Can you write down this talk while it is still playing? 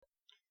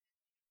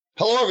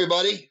Hello,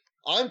 everybody.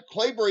 I'm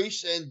Clay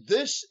Brees, and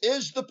this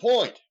is The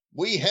Point.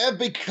 We have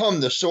become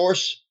the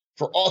source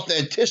for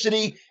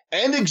authenticity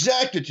and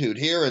exactitude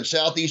here in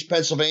Southeast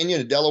Pennsylvania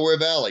and the Delaware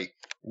Valley.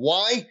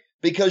 Why?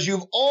 Because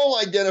you've all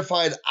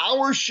identified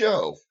our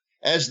show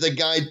as the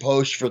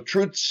guidepost for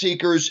truth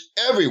seekers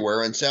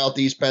everywhere in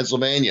Southeast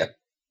Pennsylvania.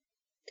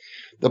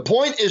 The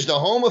Point is the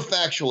home of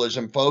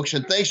factualism, folks,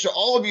 and thanks to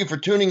all of you for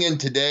tuning in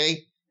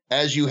today,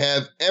 as you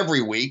have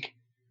every week.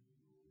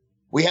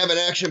 We have an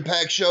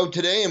action-packed show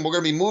today, and we're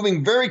going to be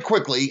moving very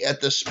quickly at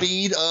the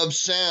speed of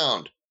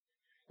sound.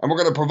 And we're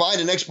going to provide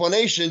an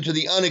explanation to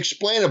the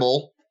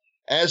unexplainable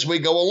as we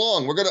go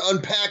along. We're going to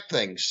unpack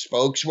things,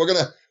 folks. We're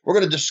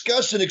going to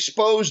discuss and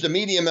expose the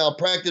media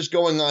malpractice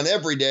going on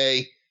every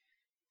day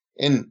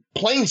in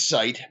plain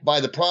sight by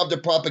the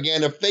Pravda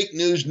propaganda fake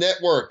news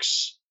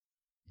networks.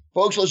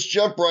 Folks, let's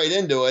jump right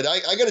into it.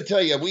 I got to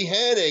tell you, we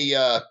had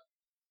I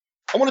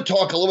want to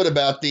talk a little bit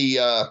about the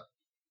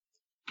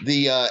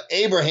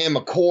Abraham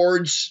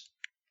Accords.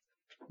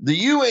 The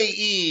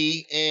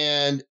UAE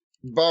and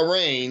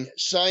Bahrain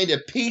signed a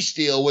peace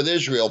deal with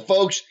Israel.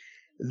 Folks,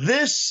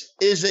 this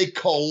is a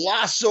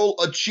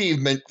colossal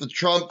achievement for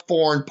Trump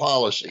foreign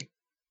policy.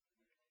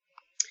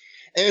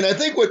 And I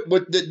think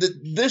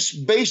this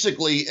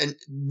basically, and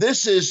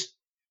this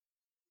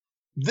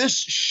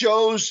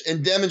shows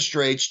and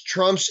demonstrates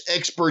Trump's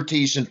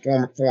expertise in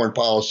foreign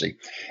policy.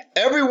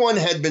 Everyone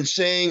had been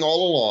saying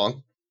all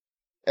along,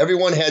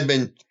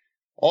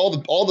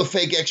 all the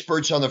fake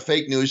experts on the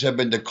fake news have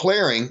been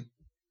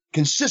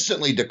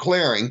consistently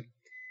declaring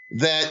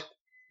that,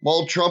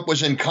 well, Trump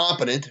was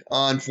incompetent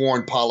on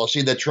foreign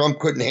policy, that Trump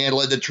couldn't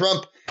handle it,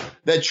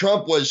 that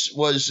Trump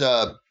was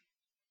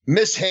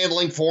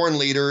mishandling foreign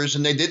leaders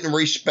and they didn't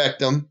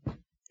respect him.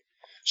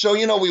 So,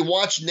 we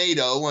watched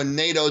NATO, and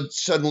NATO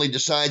suddenly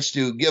decides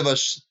to give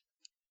us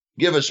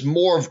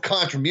more of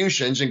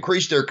contributions,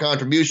 increase their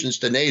contributions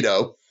to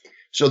NATO,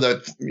 so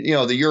that,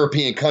 the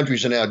European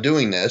countries are now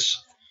doing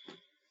this.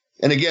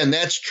 And again,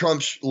 that's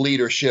Trump's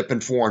leadership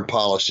in foreign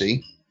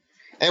policy.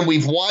 And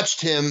we've watched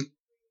him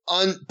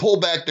pull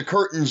back the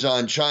curtains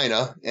on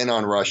China and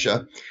on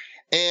Russia.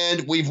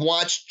 And we've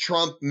watched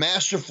Trump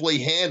masterfully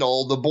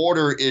handle the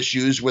border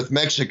issues with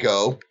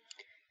Mexico.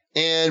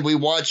 And we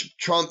watched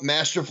Trump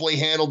masterfully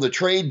handle the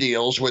trade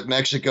deals with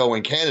Mexico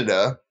and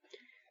Canada.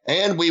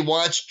 And we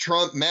watched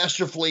Trump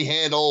masterfully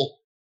handle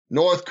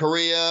North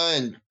Korea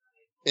and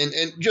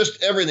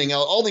just everything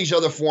else, all these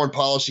other foreign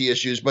policy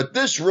issues. But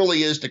this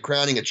really is the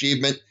crowning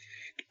achievement.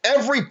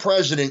 Every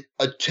president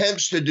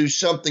attempts to do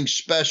something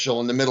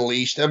special in the Middle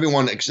East,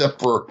 everyone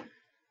except for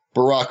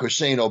Barack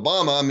Hussein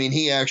Obama. I mean,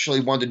 he actually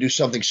wanted to do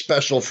something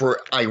special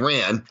for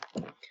Iran.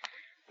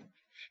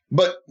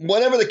 But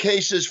whatever the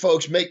case is,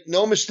 folks, make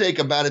no mistake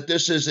about it,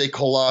 this is a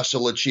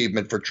colossal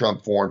achievement for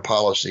Trump foreign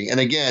policy. And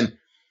again,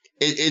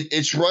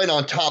 it's right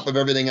on top of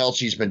everything else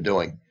he's been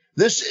doing.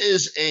 This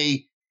is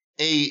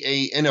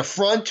an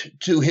affront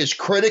to his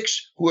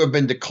critics who have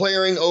been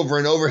declaring over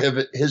and over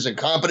his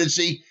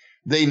incompetency.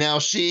 They now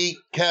see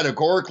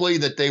categorically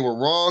that they were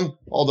wrong,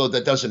 although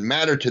that doesn't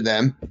matter to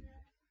them.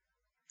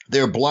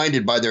 They're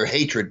blinded by their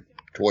hatred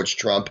towards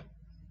Trump.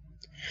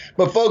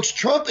 But folks,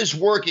 Trump is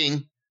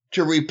working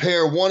to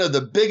repair one of the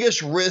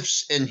biggest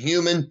rifts in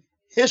human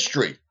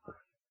history.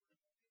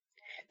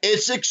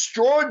 It's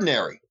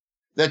extraordinary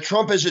that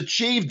Trump has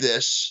achieved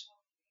this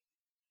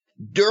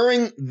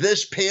during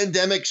this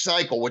pandemic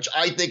cycle, which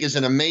I think is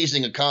an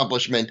amazing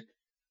accomplishment.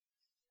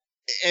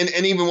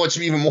 And even what's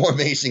even more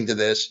amazing to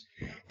this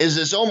is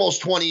it's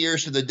almost 20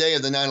 years to the day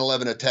of the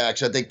 9/11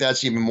 attacks. I think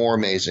that's even more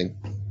amazing.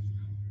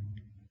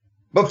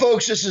 But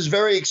folks, this is a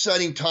very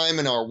exciting time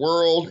in our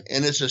world,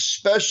 and it's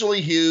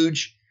especially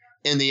huge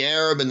in the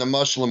Arab and the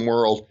Muslim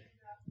world.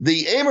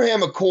 The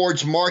Abraham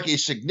Accords mark a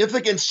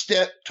significant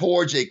step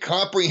towards a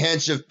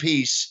comprehensive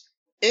peace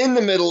in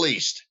the Middle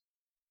East.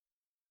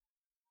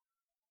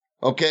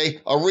 Okay,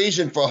 a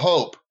reason for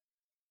hope.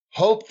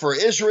 Hope for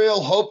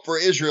Israel, hope for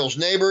Israel's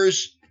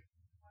neighbors.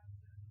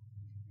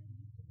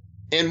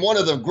 And one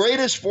of the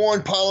greatest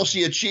foreign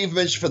policy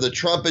achievements for the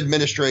Trump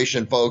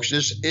administration, folks,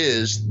 This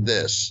is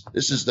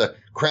the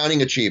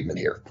crowning achievement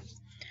here.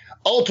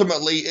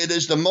 Ultimately, it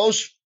is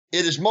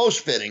most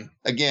fitting,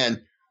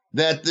 again,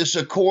 that this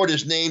accord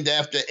is named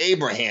after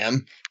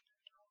Abraham,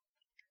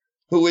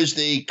 who is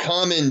the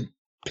common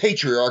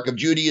patriarch of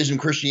Judaism,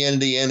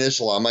 Christianity, and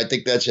Islam. I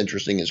think that's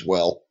interesting as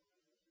well.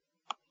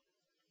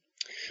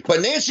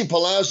 But Nancy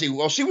Pelosi,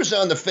 well, she was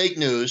on the fake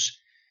news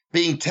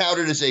being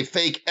touted as a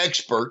fake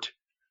expert,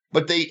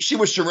 but she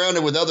was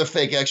surrounded with other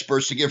fake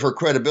experts to give her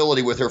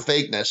credibility with her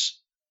fakeness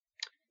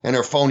and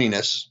her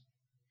phoniness.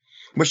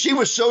 But she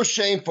was so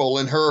shameful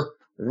in her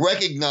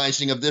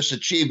recognizing of this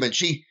achievement.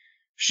 She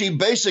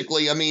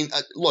basically,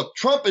 look,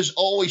 Trump has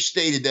always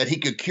stated that he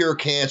could cure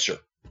cancer.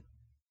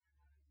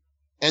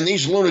 And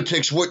these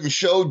lunatics wouldn't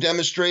show,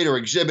 demonstrate, or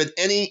exhibit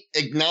any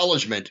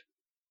acknowledgement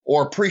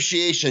or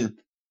appreciation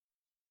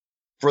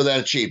for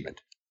that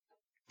achievement,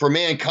 for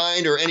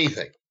mankind or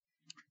anything.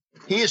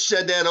 He has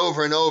said that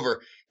over and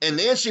over. And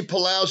Nancy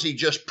Pelosi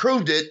just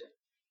proved it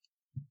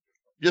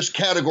just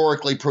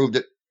categorically proved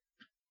it,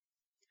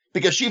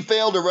 because she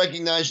failed to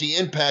recognize the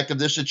impact of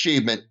this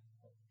achievement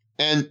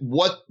and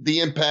what the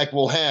impact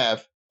will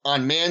have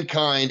on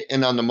mankind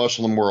and on the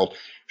Muslim world.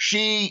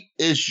 She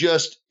is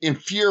just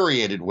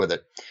infuriated with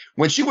it.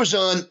 When she was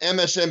on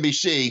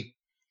MSNBC,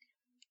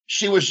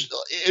 she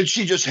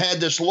just had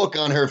this look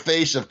on her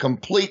face of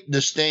complete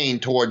disdain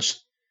to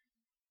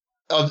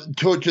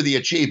the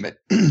achievement.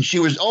 She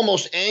was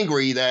almost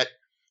angry that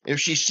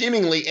she's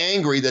seemingly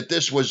angry that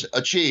this was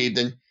achieved,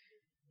 and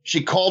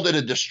she called it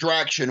a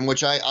distraction,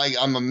 which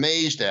I'm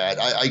amazed at.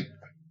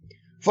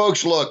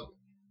 Folks, look,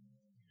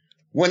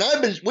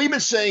 we've been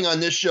saying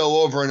on this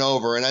show over and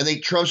over, and I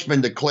think Trump's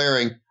been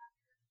declaring,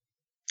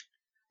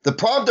 the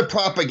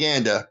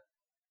propaganda,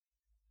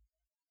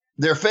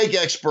 their fake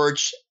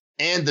experts,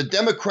 and the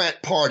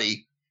Democrat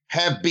Party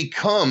have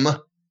become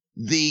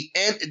the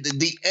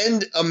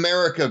End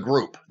America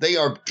group. They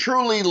are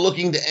truly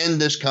looking to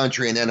end this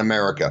country and end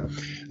America.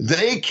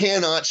 They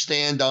cannot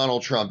stand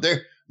Donald Trump.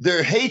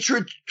 Their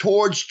hatred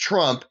towards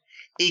Trump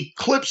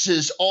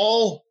eclipses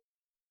all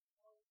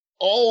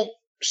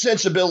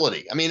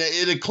sensibility. I mean,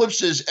 it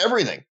eclipses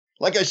everything.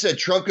 Like I said,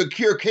 Trump could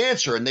cure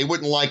cancer and they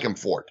wouldn't like him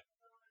for it.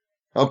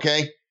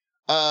 Okay?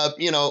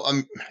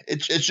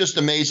 It's just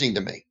amazing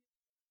to me.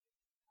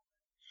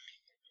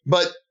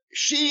 But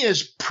she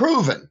has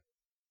proven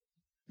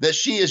that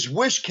she is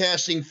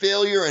wish-casting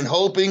failure and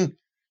hoping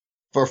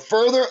for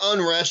further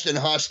unrest and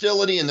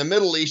hostility in the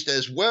Middle East,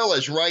 as well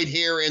as right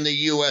here in the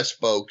U.S.,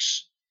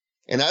 folks.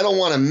 And I don't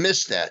want to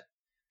miss that.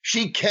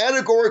 She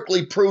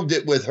categorically proved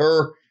it with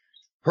her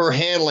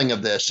handling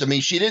of this. I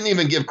mean, she didn't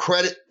even give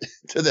credit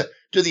to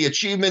the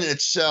achievement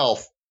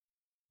itself,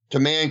 to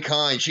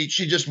mankind. She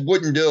just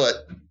wouldn't do it.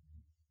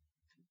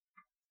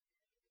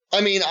 I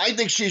mean, I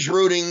think she's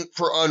rooting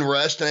for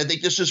unrest, and I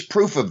think this is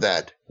proof of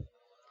that.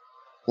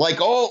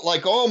 Like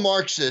all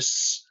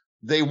Marxists,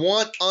 they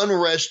want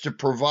unrest to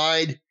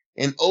provide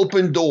an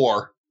open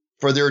door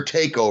for their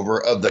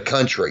takeover of the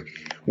country.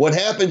 What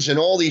happens in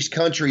all these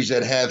countries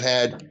that have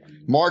had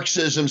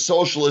Marxism,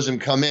 socialism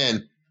come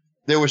in,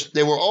 they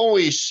were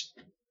always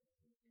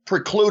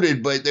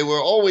precluded, but they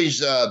were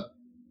always, I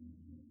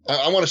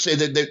want to say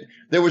that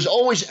there was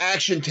always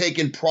action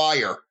taken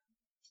prior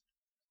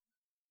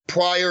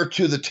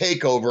to the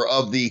takeover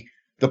of the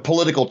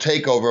political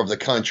takeover of the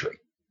country.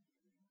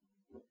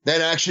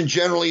 That action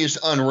generally is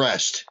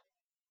unrest,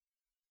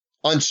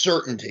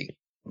 uncertainty,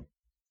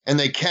 and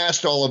they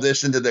cast all of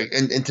this into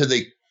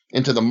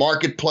the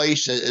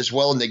marketplace as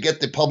well, and they get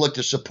the public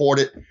to support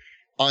it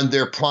on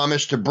their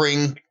promise to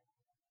bring,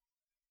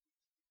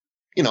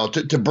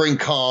 to bring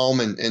calm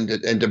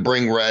and to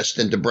bring rest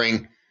and to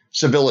bring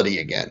civility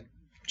again.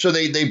 So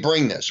they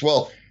bring this.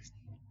 Well,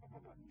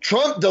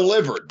 Trump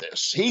delivered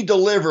this. He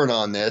delivered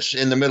on this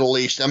in the Middle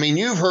East. I mean,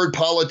 you've heard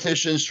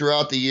politicians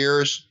throughout the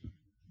years,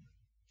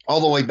 all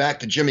the way back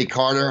to Jimmy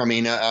Carter. I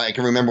mean, I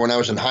can remember when I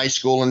was in high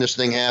school and this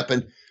thing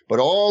happened. But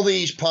all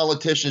these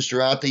politicians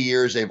throughout the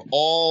years, they've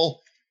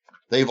all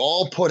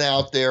put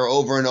out there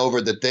over and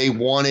over that they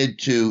wanted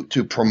to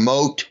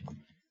promote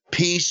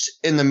peace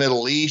in the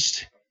Middle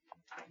East.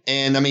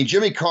 And I mean,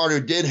 Jimmy Carter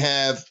did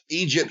have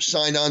Egypt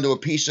signed on to a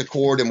peace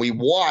accord, and we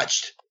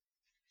watched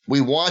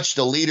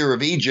the leader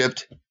of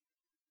Egypt,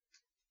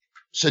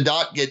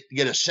 Sadat,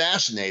 get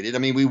assassinated. I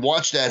mean, we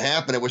watched that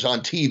happen. It was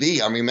on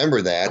TV. I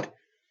remember that.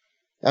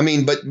 I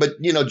mean, but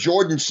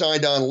Jordan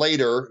signed on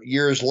later,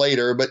 years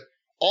later. But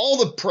all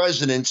the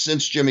presidents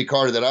since Jimmy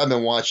Carter that I've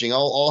been watching,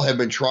 all have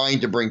been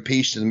trying to bring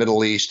peace to the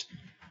Middle East.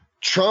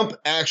 Trump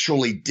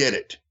actually did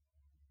it.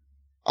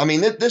 I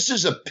mean, this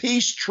is a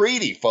peace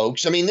treaty,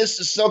 folks. I mean, this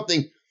is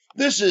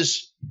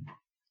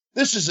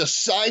a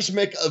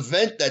seismic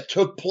event that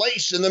took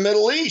place in the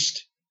Middle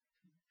East.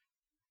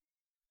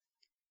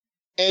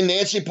 And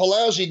Nancy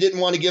Pelosi didn't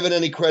want to give it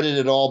any credit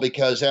at all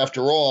because,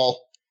 after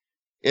all,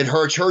 it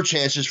hurts her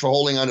chances for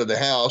holding onto the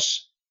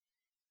House.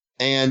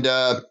 And,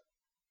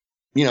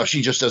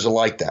 she just doesn't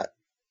like that.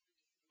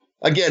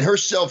 Again, her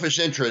selfish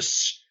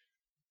interests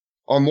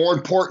are more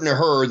important to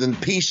her than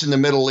peace in the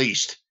Middle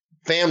East.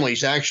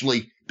 Families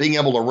actually being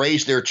able to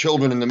raise their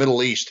children in the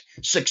Middle East.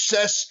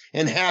 Success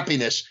and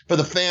happiness for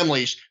the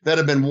families that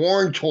have been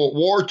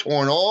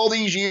war-torn all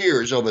these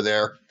years over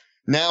there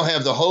now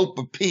have the hope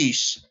of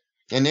peace.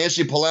 And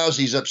Nancy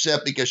Pelosi's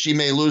upset because she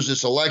may lose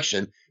this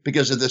election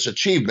because of this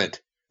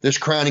achievement, this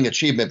crowning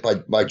achievement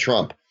by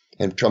Trump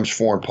and Trump's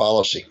foreign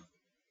policy.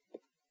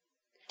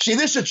 See,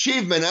 this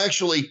achievement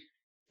actually,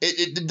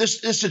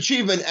 this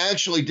achievement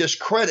actually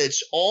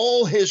discredits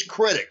all his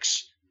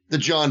critics, the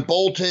John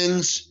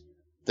Boltons,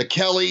 the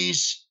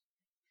Kellys,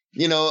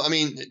 Mad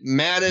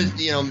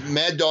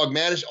Dog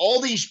Mattis,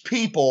 all these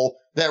people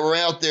that were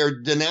out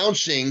there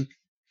denouncing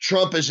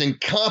Trump as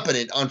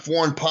incompetent on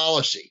foreign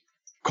policy.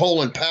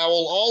 Colin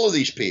Powell, all of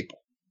these people.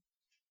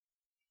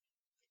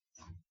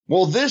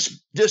 Well,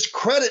 this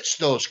discredits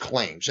those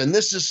claims, and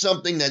this is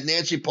something that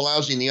Nancy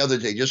Pelosi and the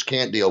others, they just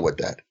can't deal with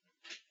that.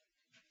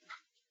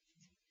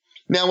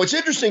 Now, what's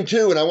interesting,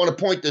 too, and I want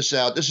to point this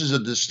out, this is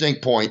a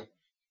distinct point.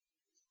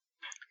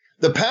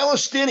 The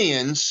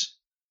Palestinians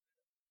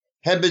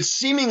have been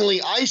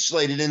seemingly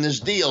isolated in this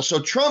deal. So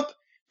Trump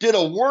did a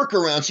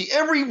workaround. See,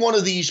 every one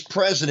of these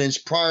presidents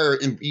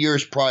in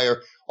years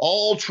prior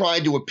all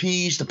tried to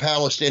appease the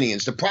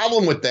Palestinians. The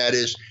problem with that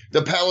is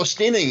the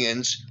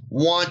Palestinians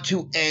want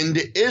to end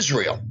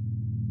Israel.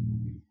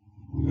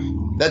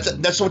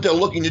 That's what they're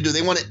looking to do.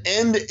 They want to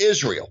end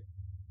Israel.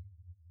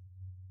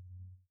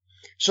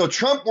 So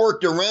Trump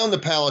worked around the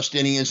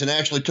Palestinians and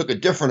actually took a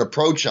different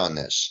approach on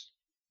this.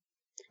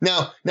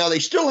 Now they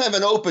still have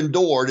an open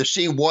door to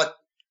see what,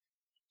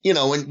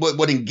 and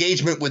what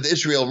engagement with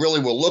Israel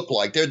really will look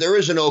like. There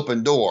is an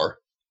open door.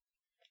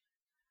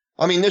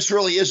 I mean, this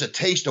really is a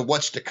taste of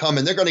what's to come,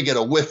 and they're going to get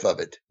a whiff of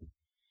it.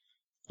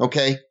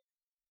 Okay?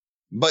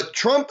 But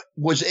Trump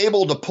was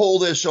able to pull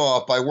this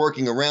off by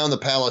working around the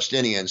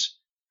Palestinians.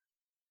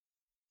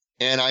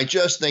 And I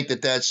just think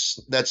that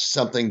that's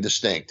something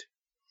distinct.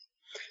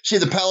 See,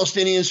 the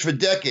Palestinians for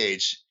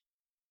decades,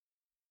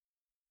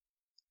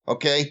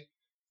 okay,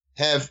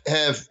 have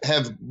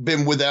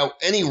been without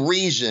any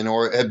reason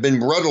or have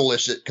been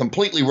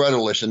completely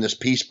rudderless in this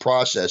peace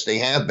process. They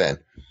have been.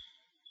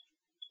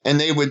 And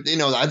they would,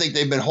 I think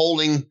they've been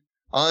holding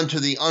on to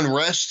the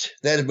unrest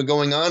that had been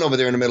going on over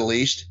there in the Middle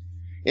East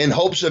in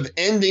hopes of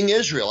ending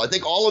Israel. I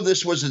think all of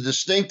this was a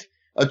distinct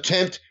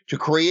attempt to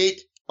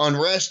create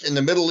unrest in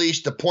the Middle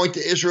East to point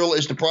to Israel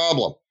as the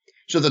problem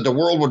so that the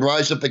world would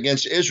rise up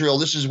against Israel.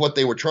 This is what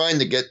they were trying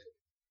to get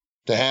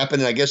to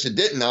happen. And I guess it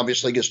didn't,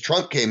 obviously, because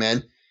Trump came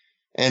in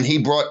and he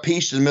brought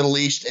peace to the Middle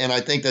East. And I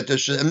think that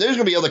there's going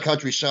to be other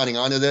countries signing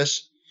on to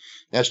this,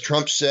 as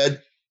Trump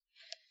said.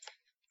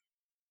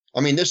 I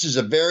mean, this is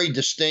a very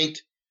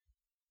distinct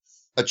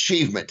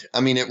achievement.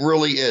 I mean, it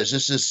really is.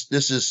 This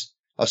is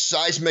a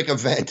seismic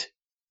event.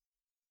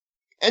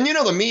 And,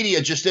 the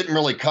media just didn't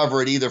really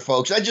cover it either,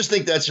 folks. I just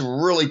think that's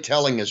really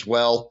telling as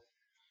well.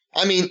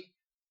 I mean,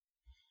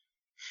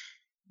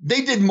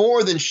 they did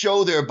more than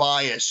show their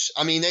bias.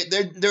 I mean,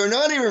 they're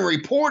not even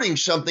reporting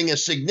something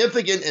as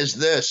significant as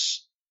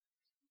this.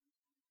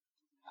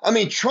 I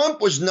mean,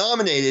 Trump was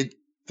nominated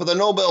for the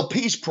Nobel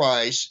Peace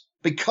Prize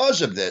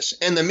because of this,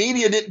 and the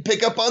media didn't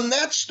pick up on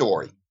that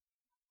story,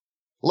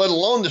 let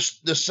alone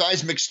the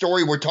seismic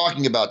story we're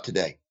talking about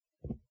today.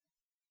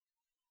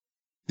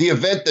 The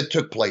event that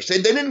took place.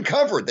 They didn't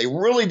cover it. They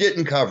really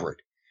didn't cover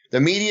it. The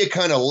media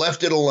kind of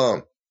left it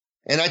alone.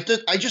 And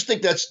I just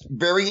think that's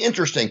very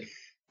interesting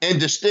and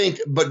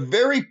distinct, but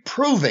very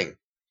proving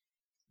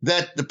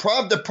that the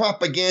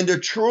propaganda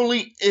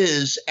truly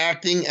is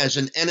acting as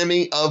an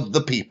enemy of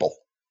the people.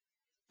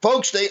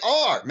 Folks, they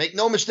are. Make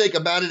no mistake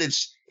about it.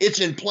 It's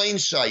in plain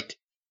sight.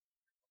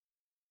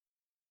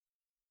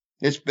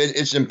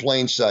 It's in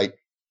plain sight.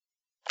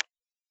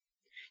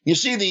 You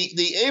see,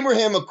 the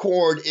Abraham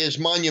Accord is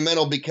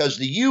monumental because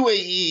the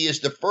UAE is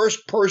the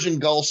first Persian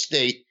Gulf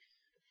state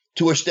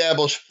to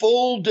establish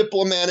full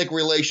diplomatic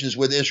relations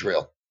with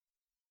Israel.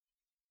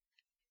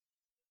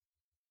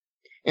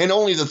 And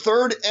only the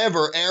third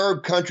ever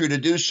Arab country to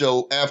do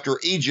so after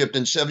Egypt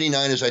in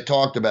 79, as I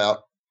talked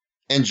about,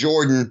 and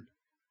Jordan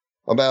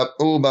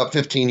about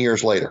 15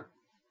 years later,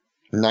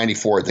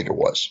 94, I think it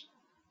was.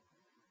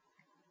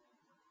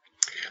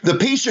 The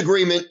peace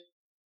agreement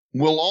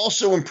will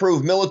also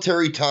improve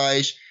military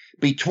ties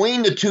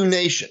between the two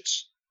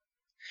nations.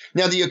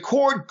 Now, the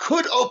accord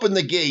could open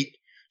the gate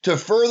to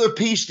further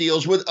peace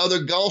deals with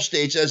other Gulf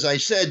states. As I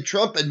said,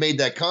 Trump had made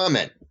that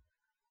comment,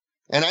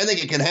 and I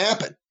think it can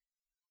happen.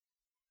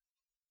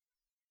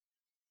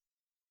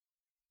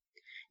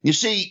 You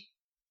see,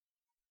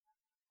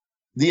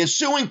 the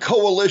ensuing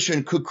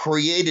coalition could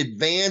create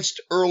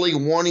advanced early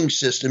warning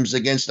systems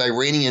against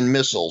Iranian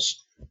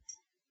missiles.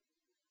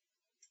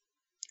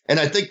 And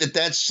I think that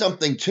that's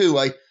something, too.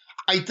 I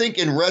think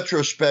in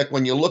retrospect,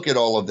 when you look at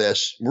all of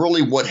this,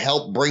 really what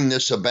helped bring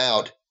this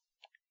about,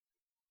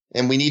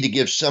 and we need to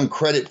give some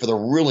credit for the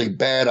really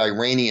bad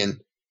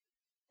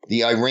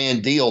the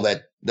Iran deal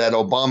that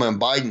Obama and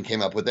Biden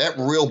came up with. That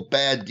real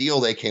bad deal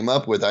they came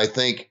up with, I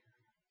think,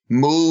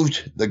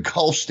 moved the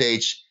Gulf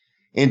states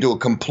into a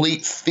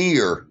complete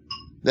fear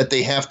that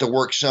they have to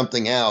work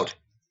something out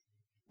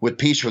with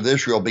peace with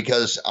Israel,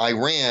 because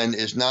Iran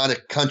is not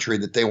a country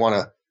that they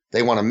want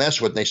to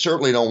mess with. They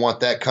certainly don't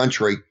want that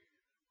country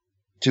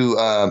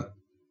to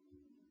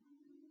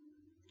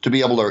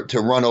be able to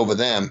run over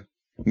them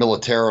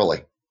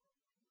militarily.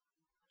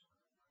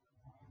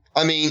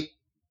 I mean,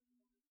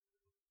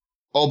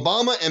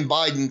 Obama and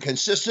Biden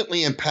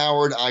consistently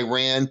empowered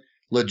Iran,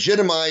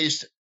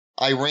 legitimized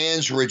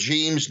Iran's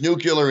regime's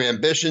nuclear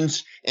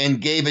ambitions,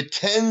 and gave it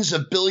tens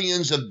of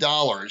billions of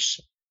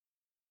dollars.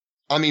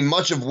 I mean,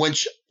 much of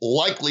which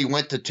likely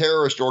went to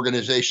terrorist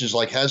organizations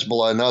like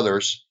Hezbollah and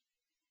others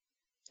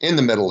in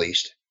the Middle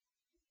East.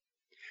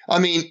 I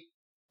mean,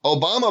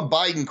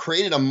 Obama-Biden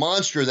created a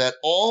monster that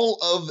all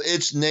of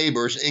its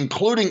neighbors,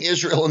 including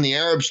Israel and the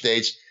Arab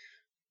states,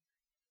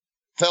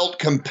 felt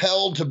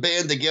compelled to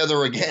band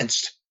together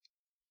against.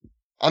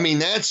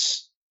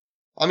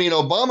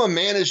 Obama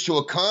managed to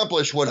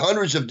accomplish what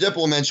hundreds of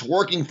diplomats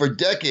working for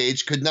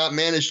decades could not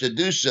manage to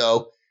do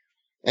so,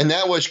 and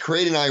that was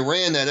create an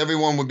Iran that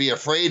everyone would be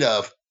afraid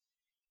of.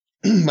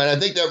 And I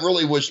think that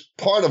really was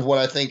part of what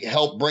I think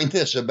helped bring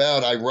this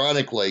about,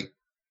 ironically.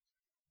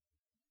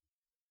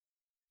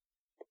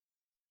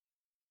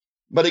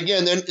 But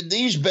again,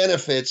 these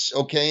benefits,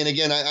 okay, and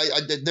again,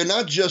 they're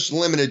not just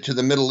limited to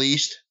the Middle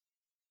East.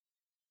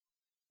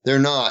 They're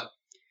not.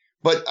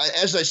 But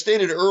as I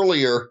stated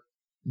earlier,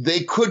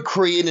 they could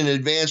create an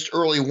advanced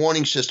early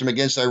warning system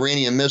against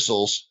Iranian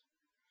missiles.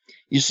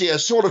 You see, a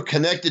sort of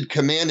connected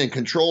command and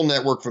control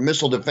network for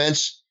missile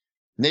defense,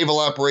 naval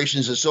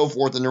operations, and so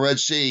forth in the Red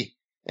Sea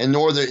and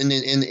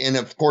and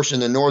of course in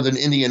the northern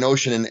Indian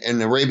Ocean and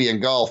the Arabian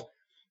Gulf,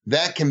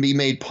 that can be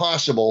made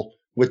possible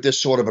with this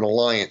sort of an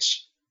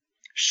alliance.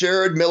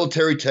 Shared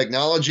military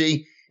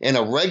technology and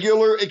a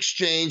regular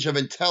exchange of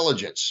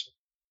intelligence.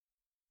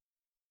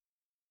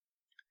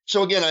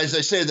 So again, as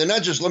I say, they're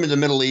not just limited to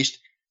the Middle East.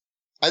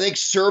 I think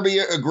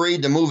Serbia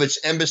agreed to move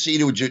its embassy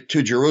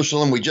to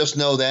Jerusalem. We just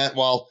know that,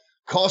 while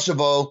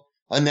Kosovo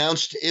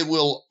announced it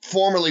will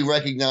formally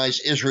recognize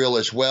Israel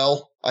as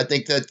well. I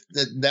think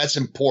that's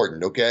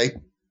important, okay?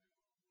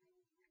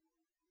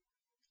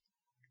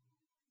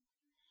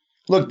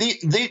 Look,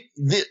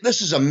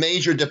 this is a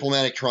major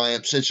diplomatic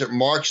triumph since it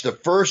marks the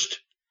first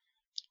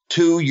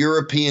two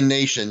European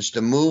nations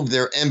to move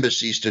their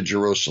embassies to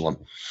Jerusalem,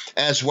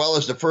 as well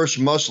as the first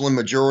Muslim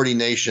majority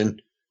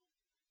nation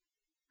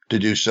to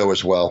do so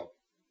as well.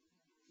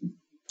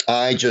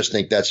 I just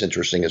think that's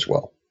interesting as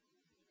well.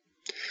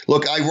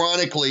 Look,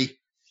 ironically,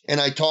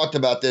 and I talked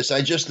about this,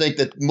 I just think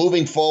that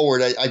moving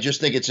forward, I just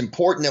think it's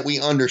important that we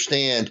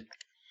understand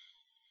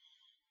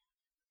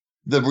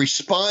the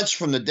response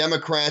from the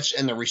Democrats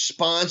and the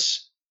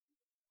response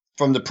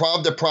from the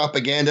Pravda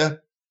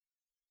propaganda,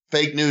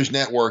 fake news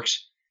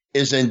networks,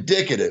 is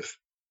indicative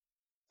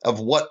of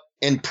what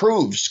and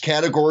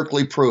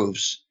categorically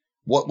proves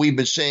what we've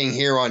been saying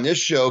here on this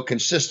show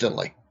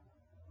consistently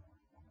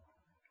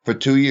for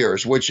 2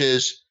 years, which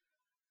is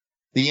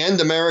the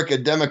End America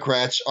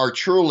Democrats are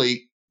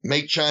truly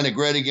make China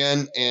great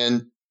again,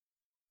 and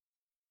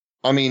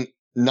I mean,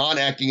 not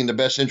acting in the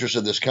best interest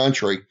of this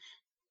country.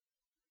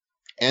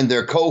 And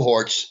their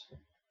cohorts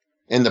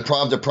and the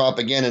Pravda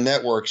propaganda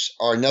networks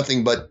are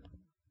nothing but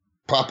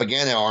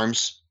propaganda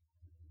arms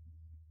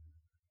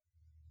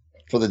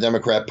for the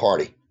Democrat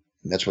Party.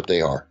 And that's what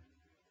they are.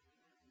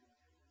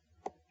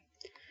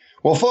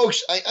 Well,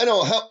 folks, I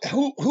don't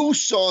know who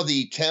saw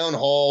the town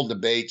hall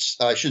debates,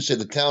 I should say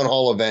the town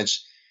hall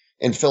events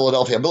in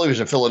Philadelphia. I believe it was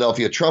in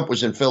Philadelphia. Trump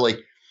was in Philly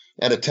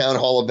at a town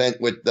hall event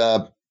with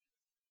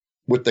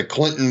the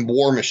Clinton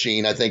war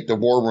machine, I think the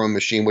war room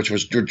machine, which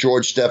was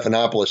George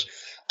Stephanopoulos.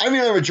 I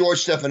remember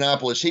George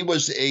Stephanopoulos. He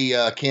was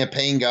a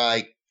campaign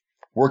guy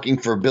working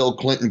for Bill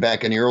Clinton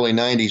back in the early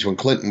 90s when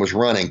Clinton was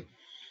running.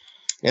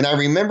 And I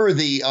remember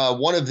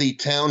one of the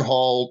town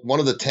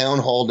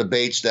hall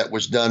debates that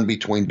was done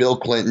between Bill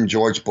Clinton,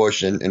 George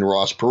Bush, and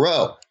Ross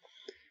Perot.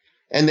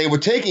 And they were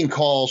taking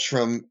calls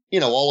from,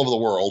 all over the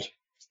world,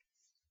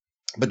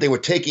 but they were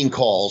taking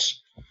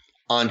calls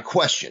on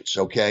questions,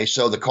 okay?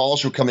 So the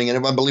calls were coming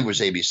in, I believe it was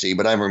ABC,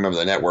 but I don't remember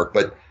the network.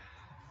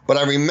 But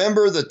I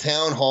remember the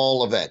town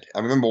hall event. I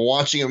remember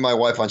watching it with my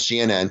wife on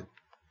CNN.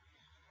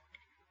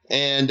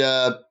 And,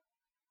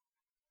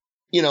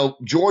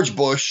 George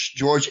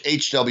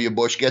H.W.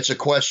 Bush gets a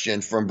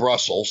question from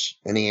Brussels,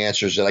 and he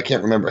answers it. I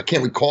can't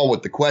recall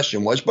what the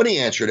question was, but he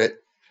answered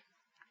it.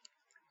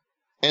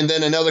 And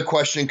then another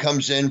question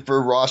comes in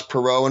for Ross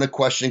Perot, and a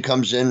question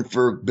comes in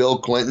for Bill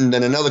Clinton.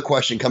 Then another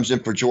question comes in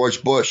for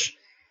George Bush.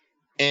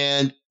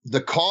 And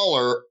the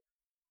caller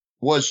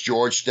was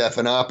George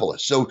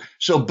Stephanopoulos.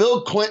 So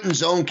Bill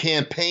Clinton's own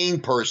campaign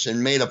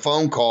person made a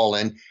phone call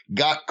in,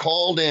 got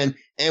called in,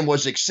 and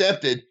was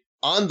accepted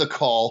on the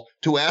call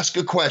to ask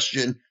a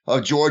question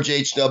of George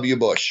H.W.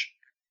 Bush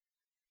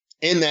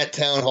in that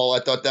town hall. I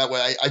thought that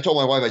way. I told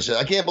my wife, I said,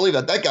 I can't believe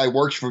that guy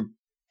works for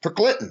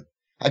Clinton.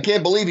 I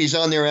can't believe he's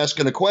on there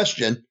asking a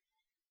question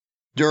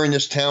during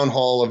this town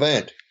hall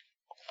event.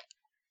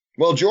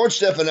 Well, George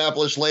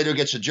Stephanopoulos later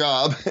gets a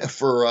job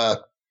for,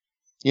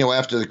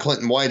 after the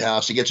Clinton White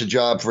House, he gets a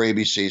job for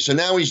ABC. So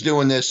now he's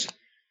doing this,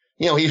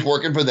 he's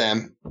working for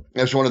them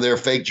as one of their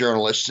fake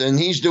journalists, and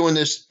he's doing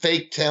this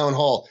fake town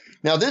hall.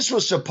 Now, this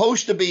was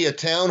supposed to be a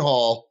town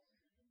hall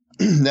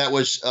that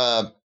was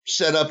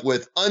set up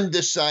with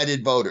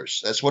undecided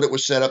voters. That's what it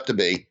was set up to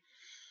be.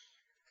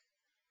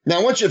 Now,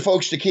 I want you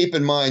folks to keep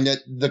in mind that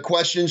the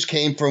questions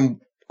came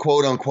from,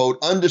 quote unquote,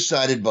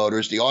 undecided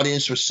voters. The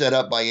audience was set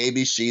up by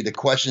ABC. The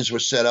questions were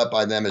set up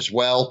by them as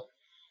well.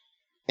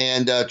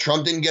 And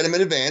Trump didn't get them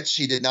in advance.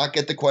 He did not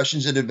get the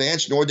questions in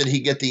advance, nor did he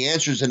get the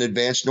answers in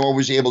advance, nor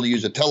was he able to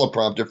use a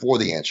teleprompter for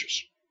the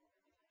answers.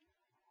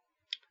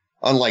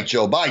 Unlike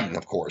Joe Biden,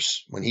 of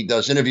course. When he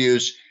does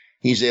interviews,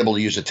 he's able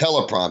to use a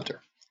teleprompter.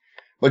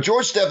 But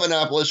George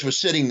Stephanopoulos was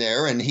sitting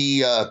there, and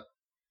he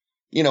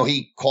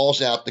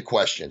calls out the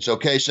questions.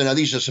 Okay, so now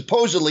these are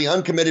supposedly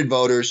uncommitted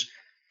voters,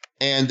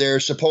 and they're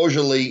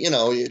supposedly, you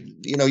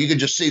can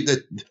just see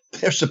that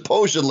they're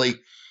supposedly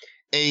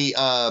a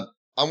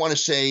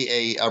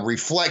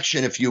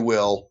reflection, if you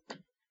will,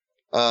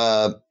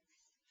 of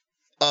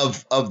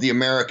of the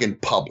American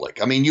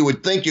public. I mean, you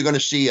would think you're going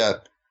to see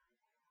a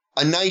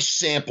nice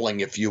sampling,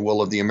 if you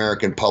will, of the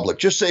American public.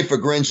 Just say for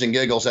grins and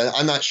giggles,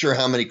 I'm not sure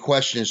how many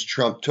questions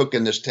Trump took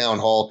in this town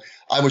hall.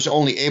 I was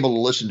only able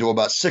to listen to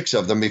about 6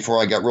 of them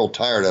before I got real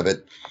tired of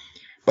it.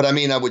 But I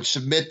mean, I would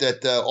submit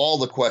that all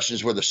the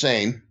questions were the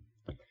same.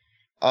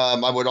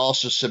 I would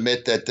also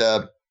submit that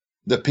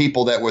the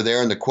people that were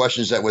there and the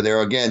questions that were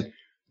there, again,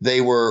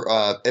 they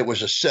were, it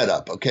was a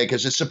setup, okay?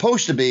 Because it's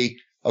supposed to be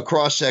a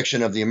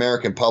cross-section of the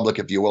American public,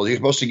 if you will. You're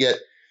supposed to get,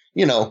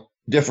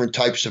 different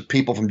types of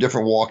people from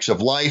different walks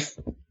of life,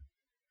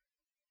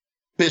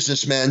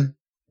 businessmen,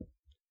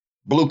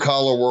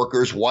 blue-collar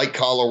workers,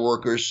 white-collar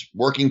workers,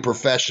 working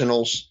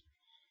professionals.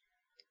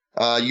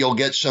 You'll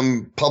get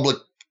some public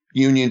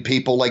union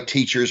people like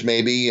teachers,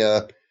 maybe.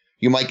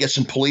 You might get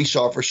some police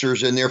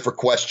officers in there for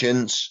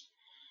questions.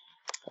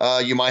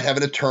 You might have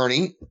an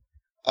attorney,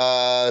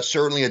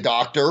 certainly a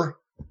doctor.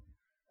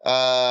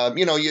 I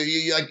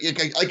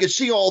could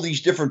see all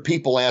these different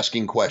people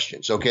asking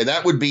questions. Okay,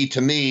 that would be,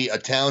 to me, a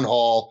town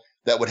hall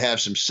that would have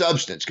some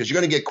substance, because you're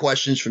going to get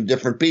questions from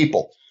different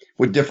people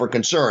with different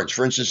concerns.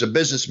 For instance, a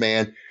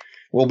businessman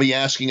will be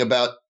asking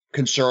about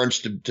concerns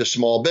to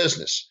small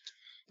business.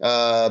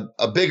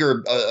 A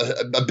bigger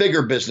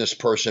business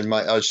person,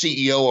 a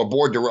CEO or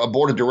a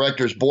board of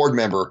directors board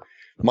member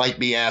might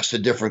be asked a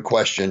different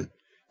question.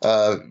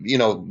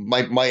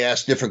 Might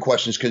ask different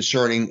questions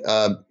concerning,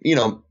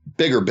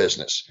 bigger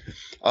business.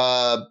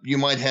 You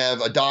might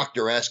have a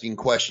doctor asking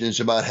questions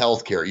about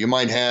healthcare. You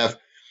might have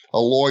a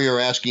lawyer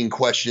asking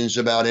questions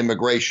about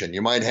immigration.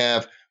 You might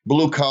have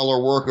blue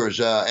collar workers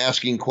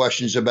asking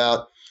questions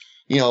about,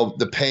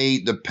 the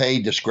pay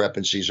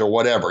discrepancies or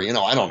whatever.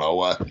 I don't know.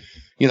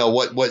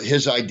 What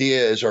his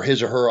idea is, or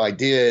his or her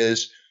idea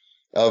is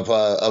of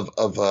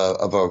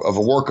a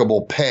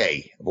workable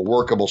pay, of a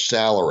workable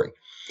salary.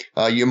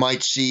 You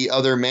might see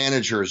other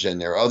managers in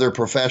there, other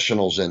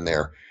professionals in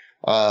there,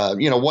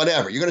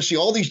 whatever. You're going to see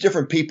all these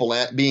different people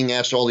being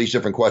asked all these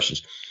different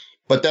questions.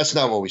 But that's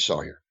not what we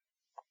saw here.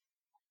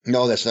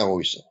 No, that's not what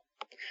we saw.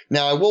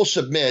 Now, I will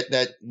submit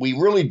that we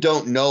really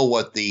don't know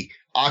what the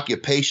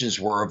occupations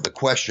were of the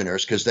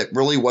questioners, because that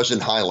really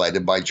wasn't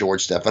highlighted by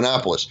George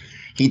Stephanopoulos.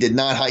 He did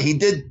not. He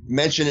did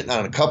mention it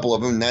on a couple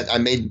of them, and that I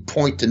made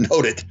point to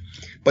note it.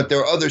 But there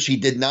are others he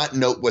did not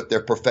note what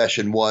their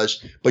profession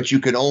was, but you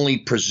could only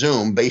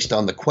presume based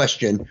on the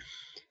question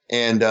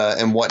and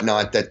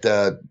whatnot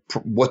that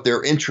what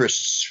their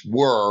interests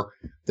were,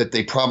 that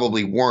they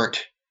probably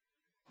weren't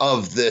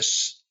of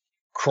this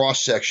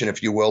cross-section,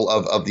 if you will,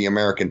 of the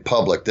American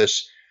public,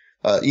 this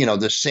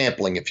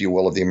sampling, if you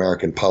will, of the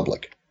American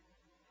public.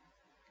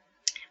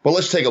 Well,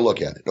 let's take a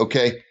look at it,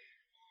 okay?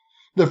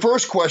 The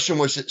first question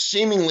was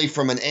seemingly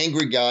from an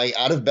angry guy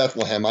out of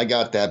Bethlehem. I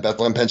got that,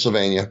 Bethlehem,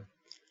 Pennsylvania.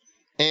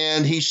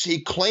 And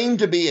he claimed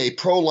to be a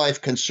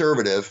pro-life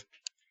conservative.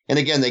 And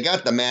again, they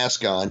got the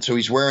mask on, so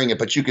he's wearing it,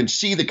 but you can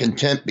see the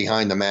contempt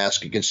behind the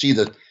mask. You can see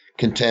the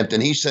contempt.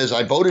 And he says,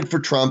 I voted for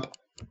Trump.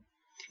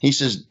 He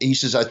says,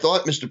 I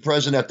thought, Mr.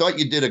 President, I thought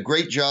you did a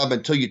great job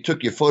until you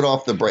took your foot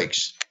off the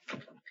brakes.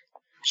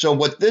 So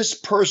what this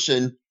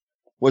person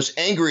was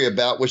angry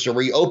about was the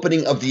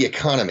reopening of the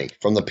economy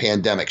from the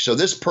pandemic. So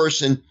this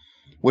person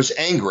was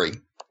angry.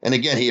 And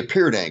again, he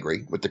appeared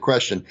angry with the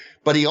question,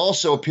 but he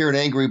also appeared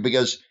angry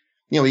because,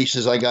 he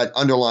says, I got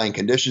underlying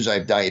conditions. I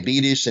have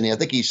diabetes. And I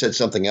think he said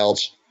something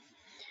else.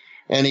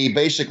 And he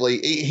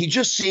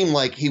just seemed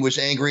like he was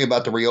angry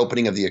about the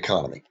reopening of the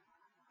economy.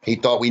 He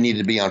thought we needed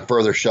to be on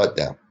further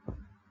shutdown.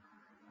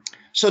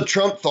 So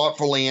Trump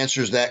thoughtfully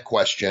answers that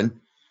question.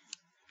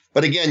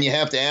 But again, you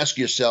have to ask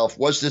yourself,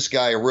 was this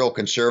guy a real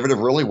conservative?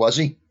 Really, was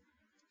he?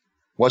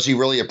 Was he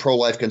really a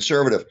pro-life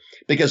conservative?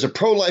 Because a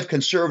pro-life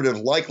conservative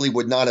likely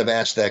would not have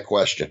asked that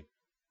question.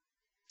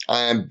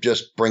 I'm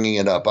just bringing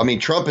it up. I mean,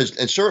 Trump is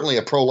and certainly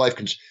a pro-life,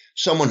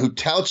 someone who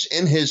touts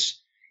in his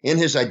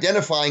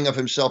identifying of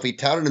himself, he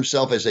touted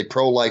himself as a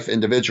pro-life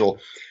individual.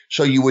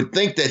 So you would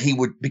think that he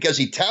would, because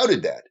he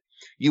touted that,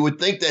 you would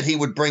think that he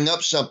would bring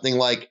up something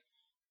like,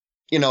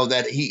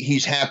 that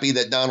he's happy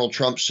that Donald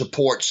Trump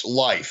supports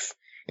life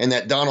and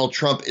that Donald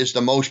Trump is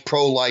the most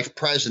pro-life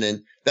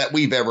president that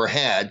we've ever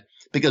had,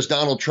 because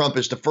Donald Trump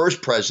is the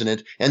first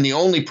president and the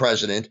only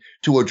president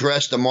to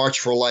address the March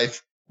for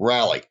Life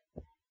rally.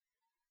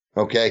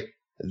 Okay,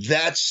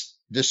 that's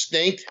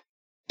distinct.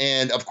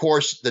 And of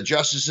course, the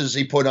justices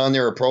he put on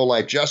there are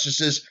pro-life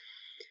justices.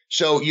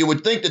 So you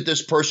would think that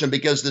this person,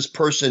 because this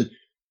person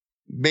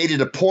made it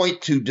a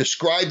point to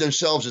describe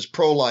themselves as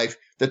pro-life,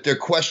 that their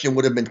question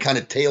would have been kind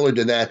of tailored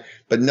to that.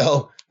 But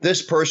no,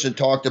 this person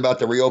talked about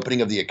the reopening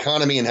of the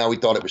economy and how he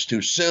thought it was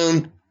too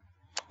soon.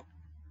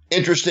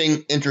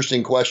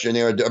 Interesting question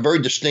there. A very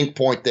distinct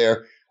point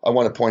there I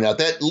want to point out.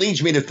 That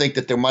leads me to think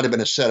that there might have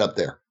been a setup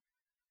there.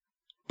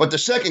 But the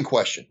second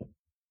question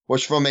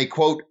was from a,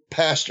 quote,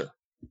 pastor.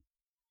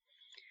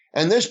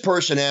 And this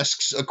person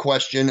asks a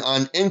question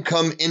on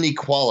income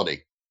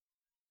inequality,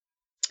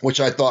 which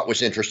I thought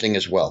was interesting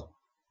as well.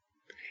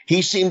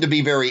 He seemed to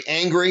be very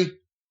angry,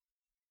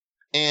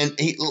 and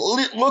he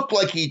looked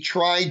like he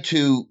tried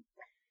to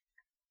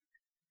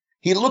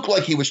he looked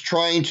like he was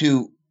trying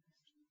to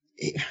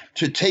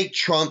take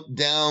Trump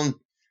down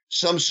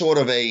some sort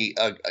of a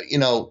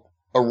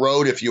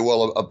road, if you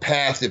will, a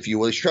path, if you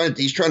will. He's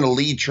trying to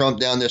lead Trump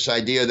down this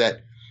idea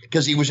that,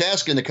 because he was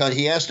asking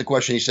he asked the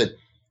question. He said,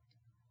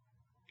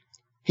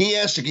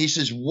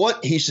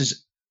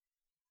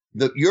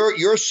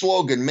 your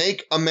slogan,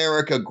 "Make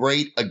America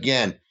Great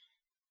Again."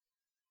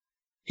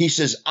 He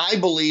says, I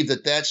believe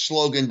that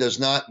slogan does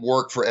not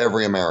work for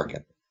every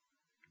American.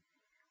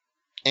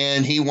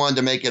 And he wanted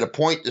to make it a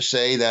point to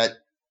say that,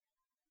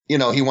 he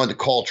wanted to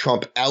call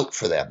Trump out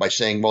for that by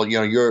saying, well,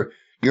 your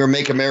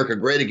 "Make America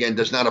Great Again"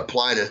 does not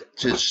apply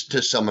to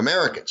some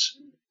Americans.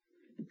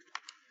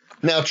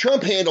 Now,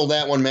 Trump handled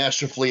that one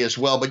masterfully as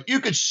well, but you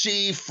could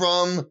see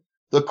from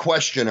the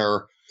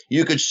questioner,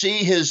 you could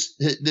see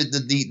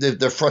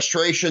the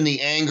frustration, the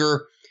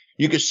anger.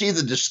 You could see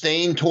the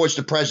disdain towards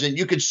the president.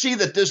 You could see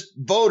that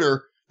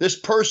this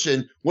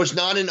person was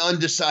not an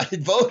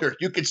undecided voter.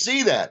 You could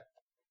see that.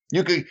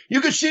 You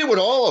could see it with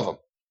all of them.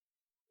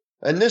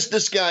 And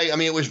this guy,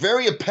 it was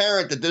very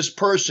apparent that this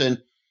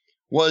person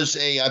was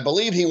I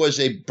believe he was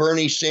a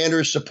Bernie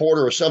Sanders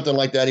supporter or something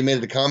like that. He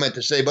made a comment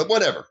to say, but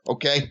whatever,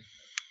 okay?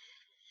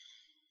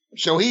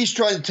 So he's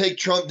trying to take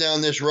Trump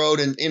down this road,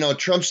 and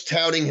Trump's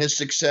touting his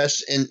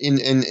success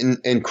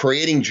in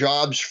creating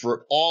jobs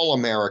for all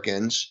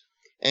Americans.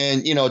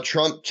 And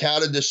Trump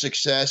touted the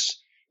success.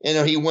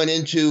 He went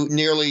into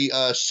nearly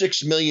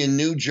 6 million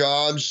new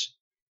jobs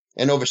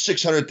and over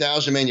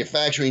 600,000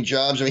 manufacturing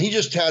jobs. He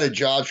just touted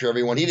jobs for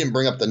everyone. He didn't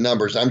bring up the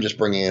numbers. I'm just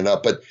bringing it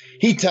up, but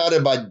he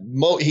touted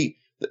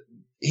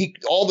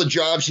all the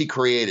jobs he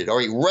created,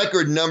 or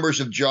record numbers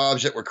of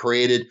jobs that were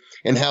created,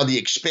 and how the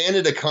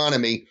expanded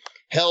economy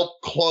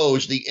helped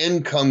close the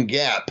income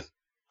gap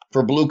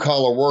for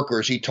blue-collar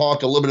workers. He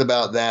talked a little bit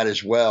about that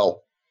as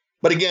well.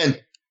 But again,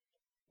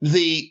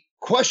 the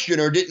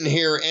questioner didn't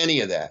hear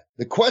any of that.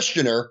 The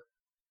questioner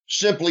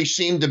simply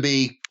seemed to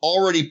be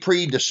already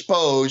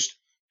predisposed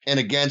and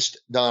against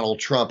Donald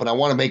Trump. And I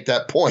want to make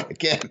that point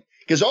again,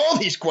 because all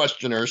these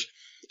questioners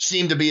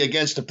seem to be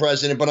against the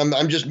president, but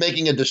I'm just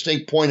making a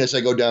distinct point as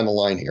I go down the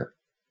line here.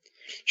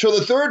 So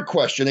the third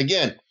question,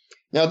 again,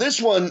 now this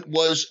one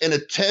was an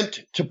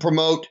attempt to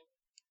promote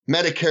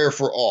Medicare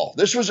for all.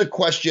 This was a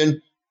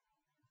question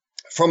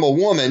from a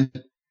woman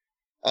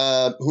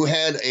who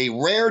had a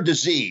rare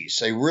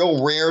disease, a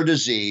real rare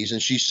disease,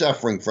 and she's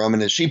suffering from,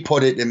 and as she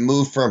put it, it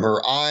moved from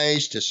her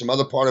eyes to some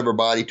other part of her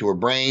body to her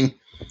brain.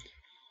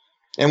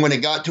 And when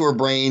it got to her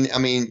brain,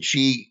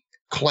 she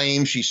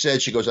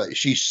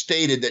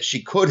stated that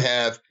she could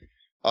have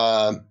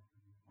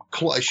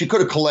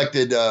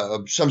collected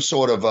some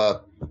sort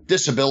of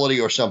disability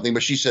or something,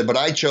 but she said, but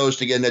I chose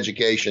to get an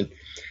education.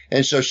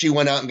 And so she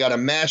went out and got a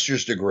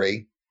master's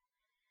degree,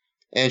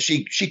 and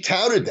she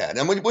touted that,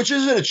 which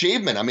is an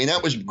achievement.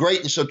 That was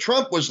great. And so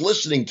Trump was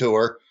listening to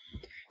her.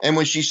 And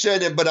when she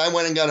said it, but I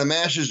went and got a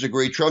master's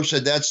degree, Trump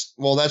said, that's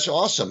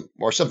awesome,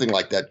 or something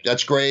like that.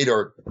 That's great,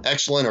 or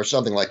excellent, or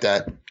something like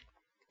that.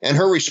 And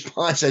her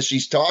response as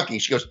she's talking,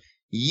 she goes,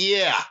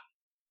 yeah.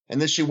 And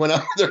then she went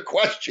on with her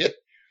question.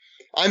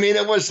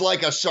 It was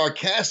like a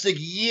sarcastic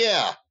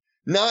yeah,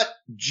 not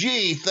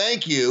gee,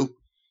 thank you,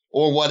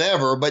 or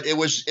whatever, but it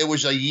was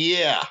a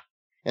yeah.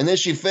 And then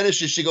she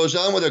finishes, she goes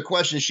on with her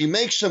question. She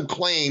makes some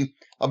claim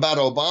about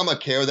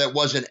Obamacare that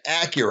wasn't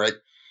accurate.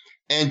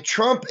 And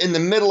Trump, in the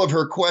middle of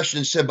her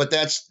question, said, but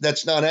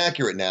that's not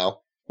accurate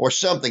now, or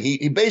something.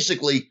 He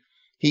basically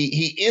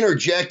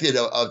interjected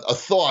a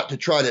thought to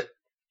try to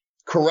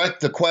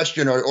correct the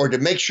question, or to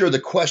make sure the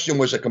question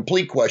was a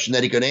complete question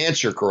that he could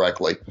answer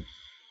correctly.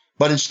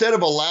 But instead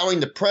of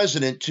allowing the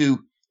president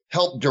to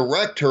help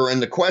direct her in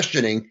the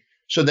questioning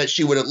so that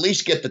she would at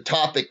least get the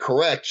topic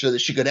correct, so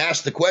that she could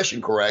ask the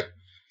question correct,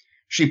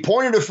 she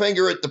pointed her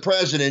finger at the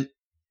president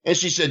and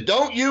she said,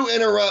 don't you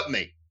interrupt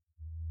me.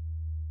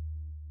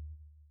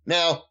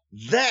 Now,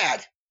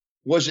 that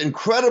was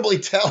incredibly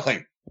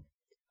telling.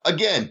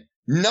 Again,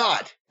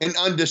 not an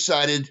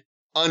undecided,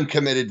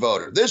 uncommitted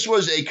voter. This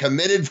was a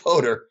committed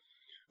voter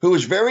who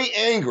was very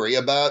angry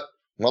about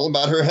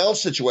her health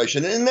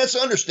situation, and that's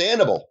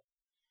understandable.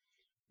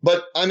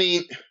 But,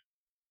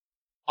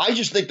 I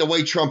just think the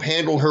way Trump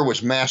handled her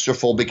was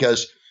masterful,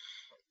 because,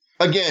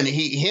 again,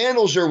 he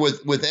handles her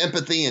with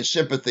empathy and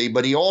sympathy,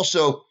 but he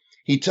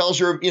tells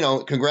her,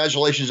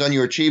 congratulations on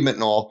your achievement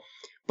and all.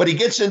 But he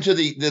gets into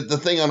the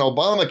thing on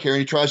Obamacare, and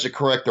he tries to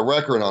correct the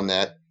record on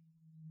that.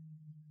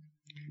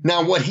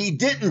 Now, what he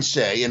didn't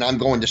say, and I'm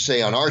going to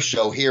say on our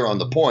show here on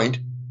The Point,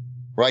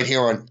 right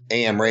here on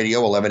AM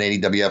Radio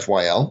 1180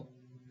 WFYL,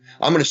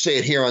 I'm going to say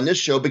it here on this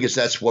show because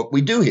that's what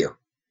we do here.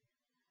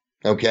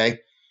 Okay?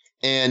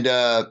 And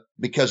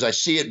because I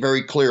see it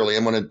very clearly,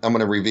 I'm going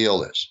to reveal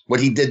this. What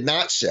he did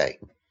not say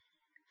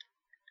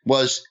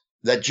was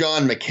that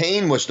John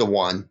McCain was the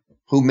one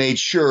who made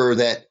sure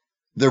that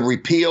the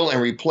repeal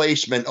and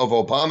replacement of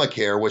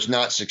Obamacare was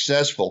not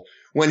successful.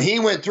 When he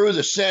went through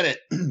the Senate,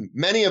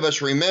 many of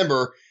us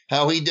remember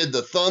how he did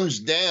the thumbs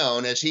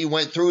down as he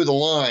went through the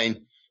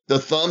line, the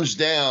thumbs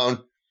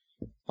down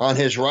on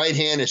his right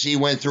hand as he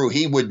went through.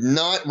 He would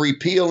not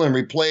repeal and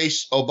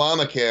replace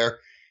Obamacare.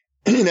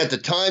 And at the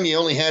time, he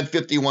only had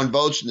 51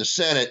 votes in the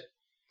Senate.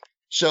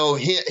 So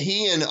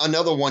he and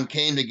another one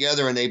came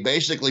together and they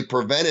basically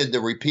prevented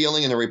the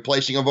repealing and the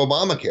replacing of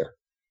Obamacare,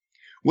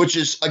 which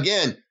is,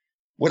 again,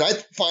 what I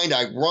find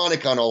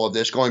ironic on all of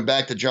this, going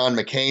back to John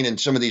McCain and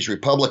some of these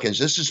Republicans.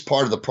 This is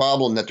part of the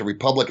problem that the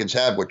Republicans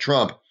have with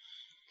Trump,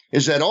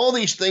 is that all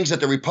these things that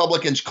the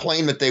Republicans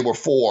claim that they were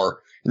for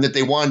and that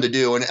they wanted to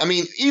do. And I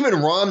mean,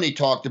 even Romney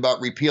talked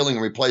about repealing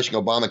and replacing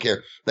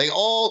Obamacare. They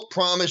all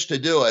promised to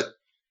do it,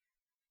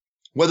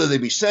 whether they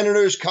be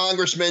senators,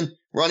 congressmen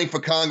running for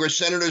Congress,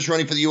 senators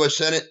running for the U.S.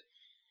 Senate,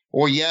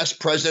 or yes,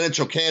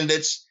 presidential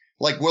candidates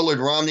like Willard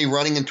Romney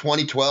running in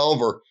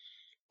 2012, or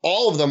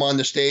all of them on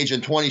the stage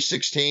in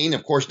 2016.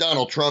 Of course,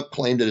 Donald Trump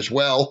claimed it as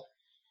well.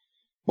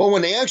 Well,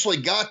 when they actually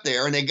got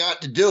there and they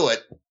got to do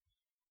it,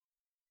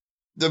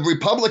 the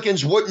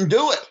Republicans wouldn't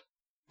do it.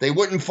 They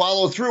wouldn't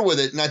follow through with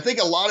it. And I think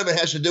a lot of it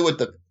has to do with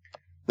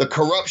the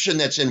corruption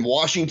that's in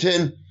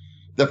Washington,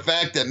 the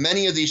fact that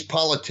many of these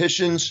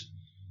politicians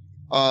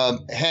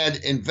had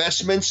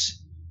investments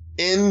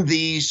in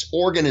these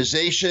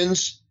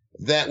organizations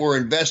that were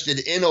invested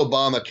in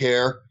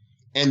Obamacare,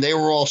 and they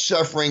were all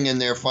suffering in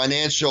their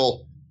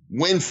financial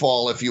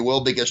windfall, if you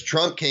will, because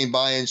Trump came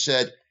by and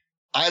said,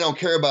 I don't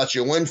care about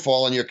your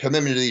windfall and your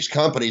commitment to these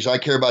companies. I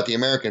care about the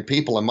American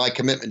people and my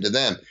commitment to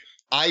them.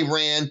 I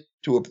ran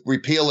to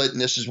repeal it, and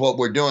this is what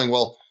we're doing.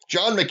 Well,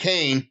 John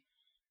McCain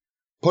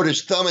put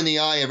his thumb in the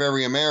eye of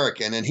every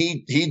American, and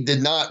he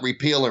did not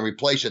repeal and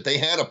replace it. They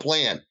had a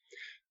plan.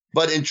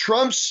 But to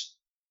Trump's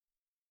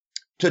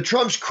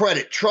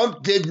credit,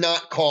 Trump did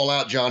not call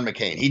out John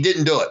McCain. He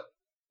didn't do it.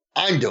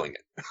 I'm doing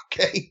it.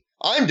 Okay?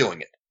 I'm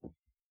doing it.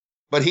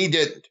 But he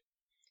didn't.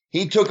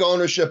 He took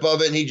ownership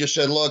of it, and he just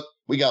said, look,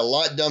 we got a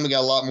lot done. We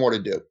got a lot more to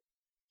do.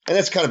 And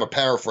that's kind of a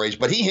paraphrase,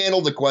 but he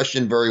handled the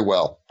question very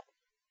well.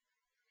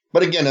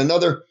 But again,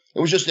 it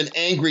was just an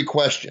angry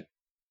question.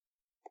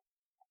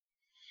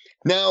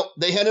 Now,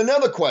 they had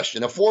another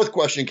question. A fourth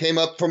question came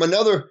up from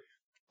another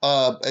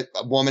a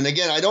woman.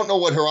 Again, I don't know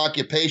what her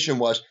occupation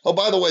was. Oh,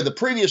 by the way, the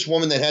previous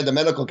woman that had the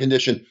medical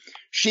condition,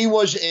 she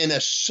was an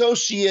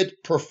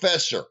associate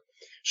professor.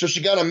 So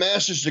she got a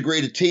master's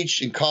degree to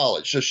teach in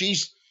college. So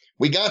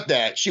we got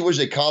that. She was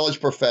a college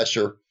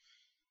professor.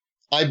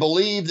 I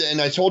believe, and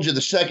I told you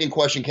the second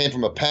question came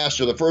from a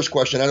pastor. The first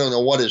question, I don't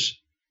know what his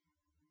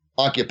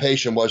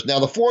occupation was. Now,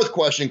 the fourth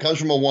question comes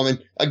from a woman.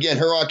 Again,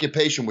 her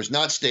occupation was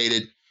not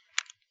stated,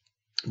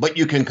 but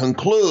you can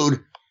conclude,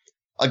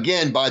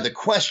 again, by the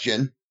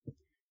question,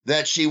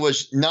 that she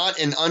was not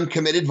an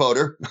uncommitted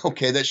voter,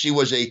 okay, that she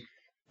was a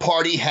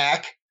party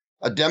hack,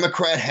 a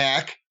Democrat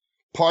hack,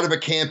 part of a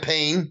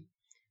campaign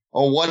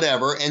or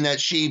whatever, and that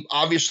she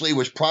obviously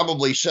was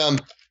probably some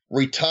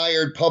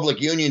retired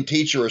public union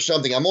teacher or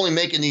something. I'm only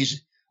making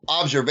these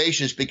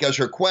observations because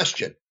her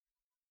question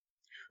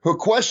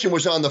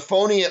was on the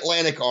phony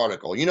Atlantic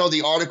article. You know,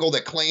 the article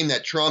that claimed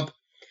that Trump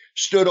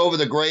stood over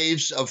the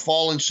graves of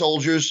fallen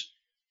soldiers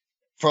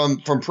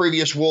from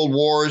previous world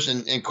wars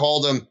and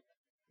called them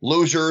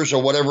losers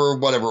or whatever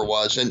it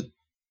was. And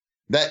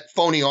that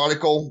phony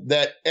article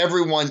that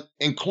everyone,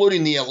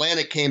 including the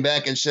Atlantic, came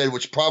back and said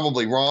was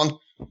probably wrong.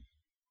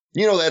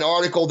 You know, that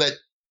article that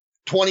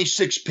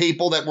 26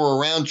 people that were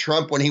around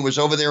Trump when he was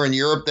over there in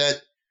Europe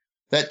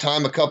that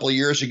time a couple of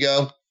years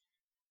ago,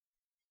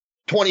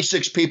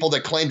 26 people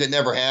that claimed it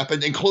never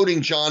happened,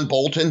 including John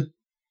Bolton,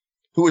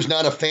 who is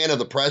not a fan of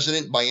the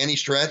president by any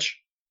stretch.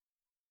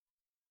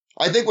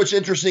 I think what's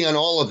interesting on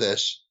all of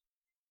this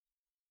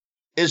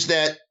is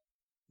that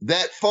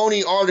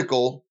phony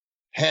article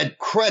had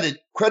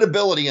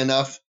credibility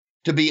enough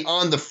to be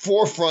on the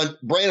forefront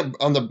brain,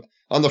 on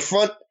the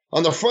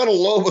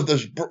frontal lobe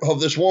of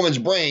this woman's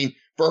brain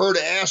for her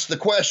to ask the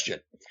question.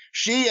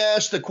 She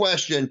asked the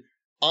question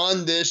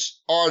on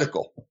this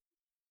article.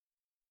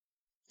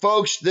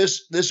 Folks,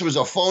 this was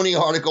a phony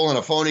article and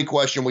a phony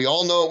question. We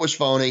all know it was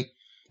phony.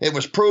 It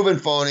was proven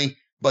phony,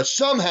 but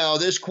somehow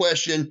this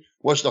question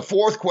was the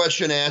fourth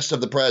question asked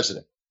of the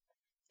president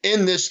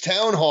in this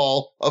town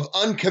hall of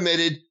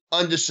uncommitted,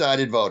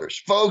 undecided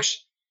voters.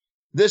 Folks,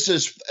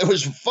 it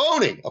was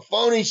phony, a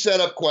phony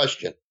setup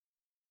question.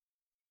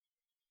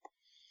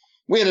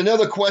 We had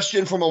another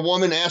question from a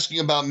woman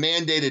asking about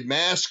mandated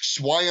masks.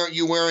 Why aren't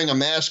you wearing a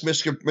mask,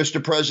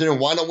 Mr.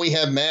 President? Why don't we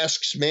have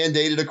masks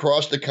mandated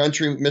across the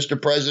country,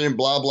 Mr. President?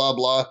 Blah, blah,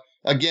 blah.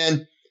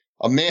 Again,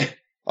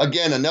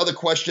 another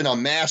question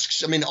on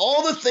masks. I mean,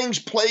 all the things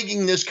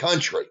plaguing this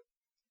country,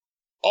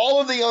 all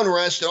of the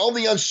unrest and all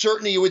the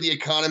uncertainty with the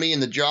economy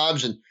and the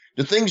jobs and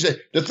the things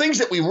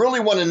that we really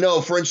want to know,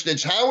 for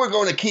instance, how we're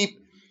going to keep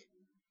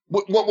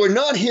what we're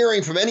not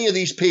hearing from any of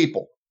these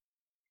people.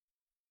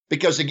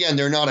 Because again,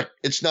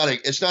 it's not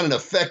an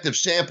effective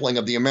sampling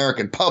of the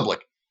American public.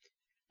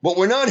 What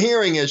we're not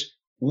hearing is,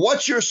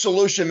 what's your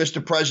solution,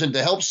 Mr. President,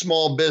 to help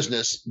small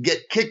business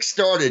get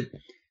kick-started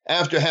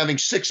after having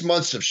 6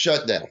 months of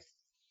shutdown?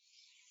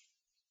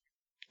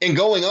 And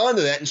going on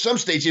to that, in some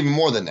states, even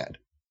more than that.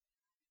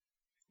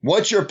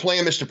 What's your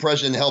plan, Mr.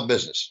 President, to help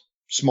business?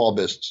 small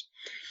business.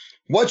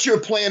 What's your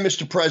plan,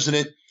 Mr.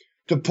 President,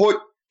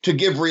 to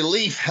give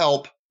relief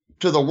help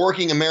to the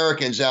working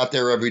Americans out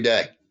there every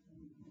day?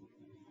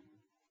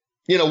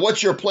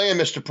 What's your plan,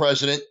 Mr.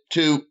 President,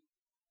 to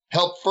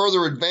help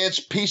further advance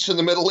peace in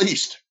the Middle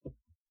East?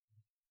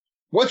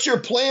 What's your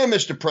plan,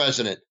 Mr.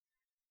 President,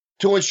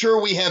 to ensure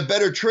we have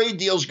better trade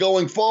deals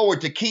going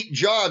forward to keep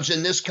jobs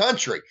in this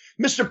country?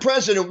 Mr.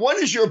 President, what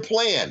is your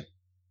plan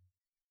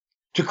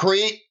to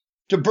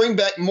bring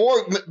back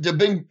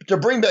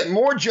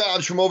more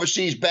jobs from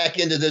overseas back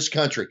into this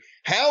country?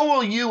 How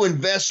will you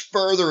invest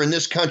further in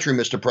this country,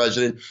 Mr.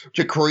 President,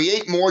 to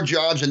create more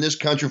jobs in this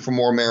country for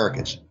more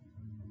Americans?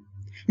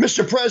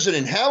 Mr.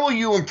 President, how will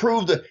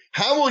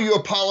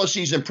your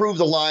policies improve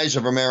the lives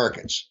of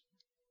Americans?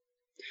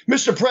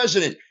 Mr.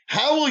 President,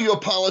 how will your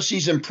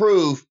policies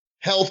improve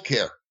health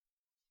care?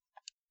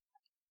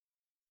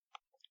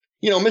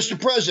 Mr.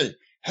 President,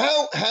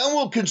 how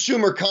will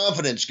consumer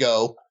confidence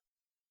go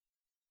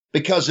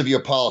because of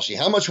your policy?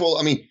 What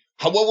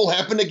will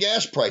happen to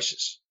gas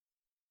prices?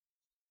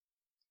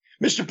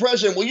 Mr.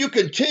 President, will you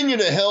continue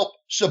to help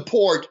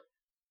support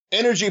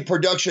energy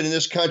production in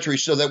this country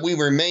so that we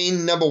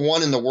remain number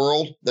one in the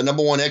world, the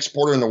number one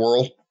exporter in the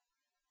world?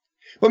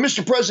 But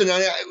Mr.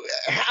 President,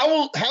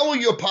 how will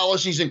your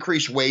policies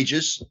increase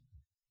wages?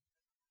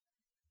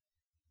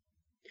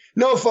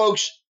 No,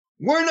 folks,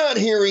 we're not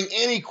hearing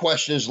any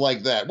questions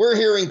like that. We're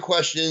hearing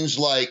questions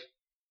like,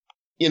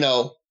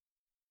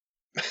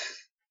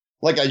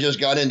 like I just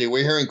got into.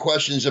 We're hearing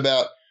questions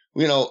about,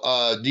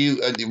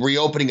 the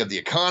reopening of the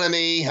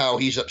economy, how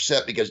he's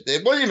upset because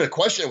it wasn't even a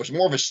question. It was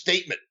more of a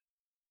statement.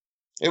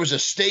 It was a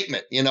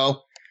statement, you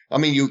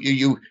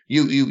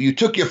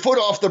took your foot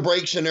off the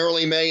brakes in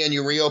early May and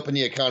you reopened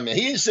the economy.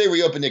 He didn't say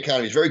reopen the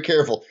economy. He's very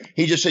careful.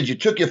 He just said you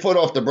took your foot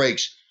off the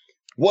brakes.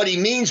 What he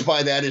means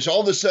by that is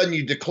all of a sudden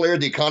you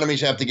declared the economies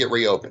have to get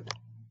reopened.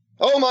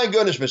 Oh, my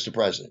goodness, Mr.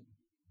 President.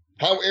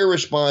 How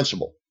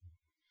irresponsible.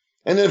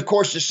 And then, of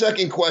course, the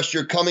second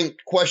question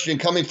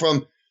coming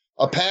from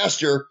a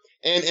pastor.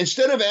 And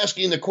instead of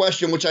asking the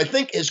question, which I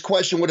think his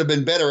question would have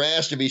been better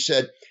asked if he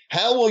said,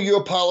 how will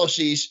your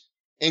policies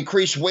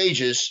increase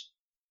wages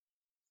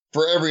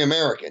for every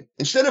American?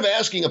 Instead of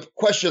asking a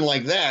question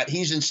like that,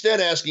 he's instead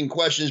asking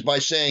questions by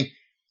saying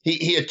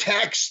he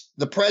attacks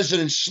the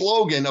president's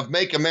slogan of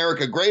Make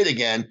America Great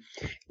Again,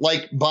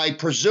 like by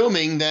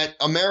presuming that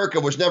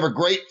America was never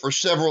great for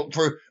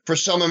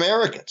some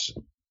Americans.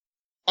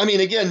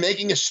 Again,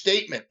 making a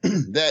statement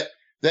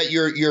that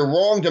you're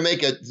wrong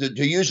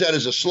to use that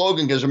as a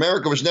slogan because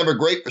America was never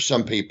great for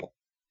some people.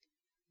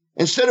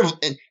 Instead of,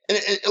 and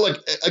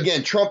look,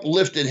 again, Trump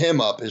lifted him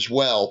up as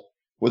well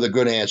with a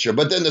good answer.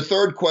 But then the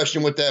third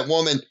question with that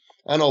woman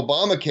on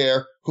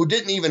Obamacare, who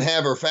didn't even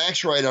have her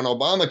facts right on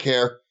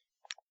Obamacare,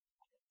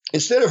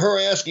 instead of her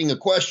asking a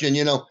question,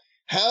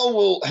 how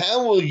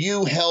will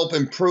you help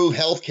improve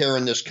healthcare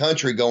in this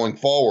country going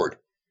forward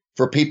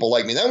for people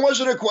like me? That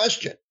wasn't her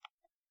question.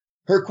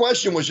 Her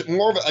question was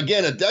more of,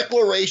 again, a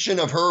declaration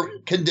of her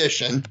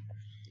condition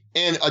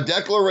and a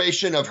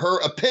declaration of her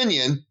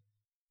opinion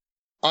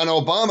on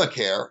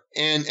Obamacare,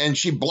 and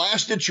she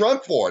blasted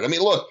Trump for it.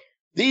 Look,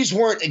 these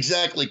weren't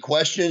exactly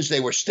questions.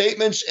 They were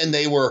statements and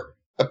they were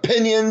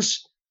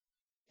opinions.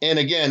 And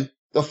again,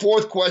 the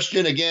fourth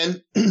question,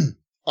 again,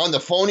 on the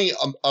phony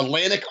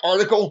Atlantic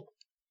article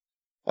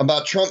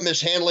about Trump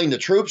mishandling the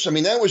troops.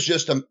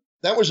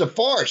 That was a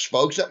farce,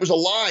 folks. That was a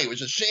lie. It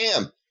was a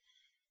sham.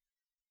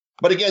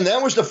 But again,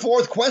 that was the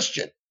fourth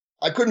question.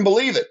 I couldn't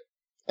believe it.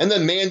 And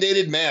then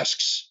mandated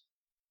masks.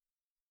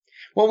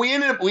 Well, we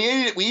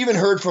even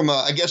heard from, an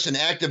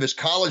activist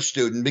college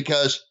student,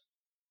 because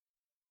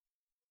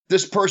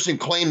this person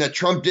claimed that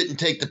Trump didn't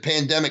take the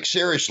pandemic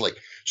seriously.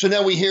 So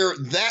now we hear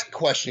that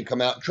question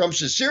come out. Trump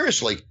says,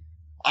 seriously,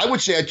 I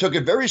would say I took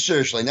it very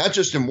seriously, not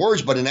just in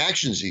words, but in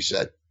actions, he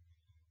said.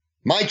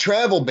 My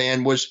travel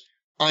ban was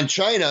on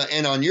China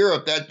and on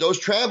Europe. That those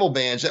travel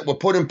bans that were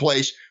put in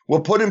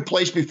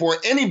place before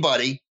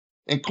anybody,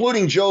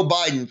 including Joe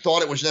Biden,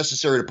 thought it was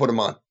necessary to put them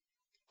on.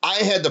 I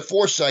had the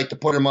foresight to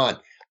put them on.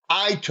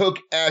 I took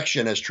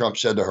action, as Trump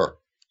said to her.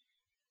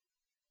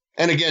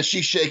 And again,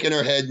 she's shaking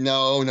her head,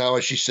 no,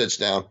 as she sits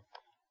down.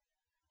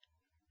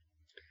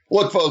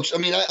 Look, folks,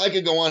 I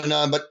could go on and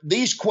on, but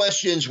these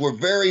questions were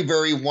very,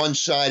 very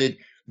one-sided.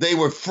 They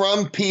were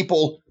from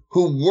people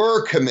who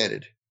were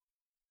committed,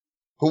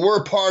 who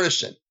were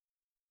partisan,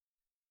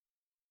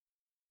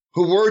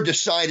 who were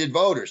decided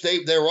voters. They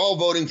were all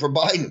voting for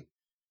Biden.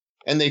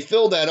 And they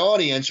filled that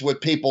audience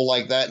with people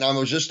like that. And I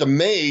was just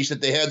amazed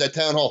that they had that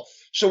town hall.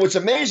 So what's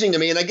amazing to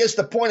me, and I guess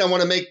the point I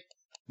want to make,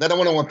 that I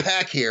want to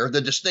unpack here,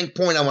 the distinct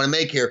point I want to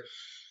make here,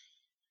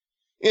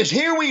 is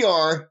here we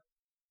are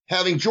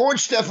having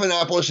George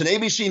Stephanopoulos and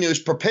ABC News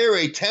prepare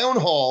a town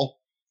hall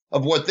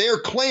of what they're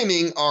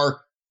claiming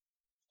are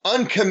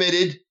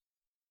uncommitted,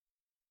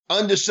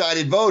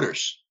 undecided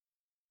voters.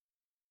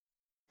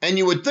 And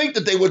you would think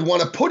that they would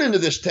want to put into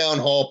this town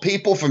hall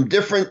people from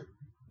different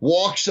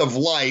walks of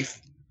life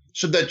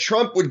so that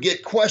Trump would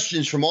get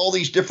questions from all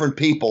these different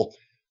people.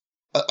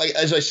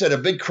 As I said, a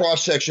big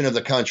cross-section of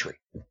the country.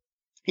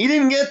 He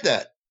didn't get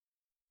that.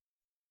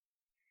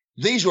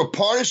 These were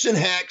partisan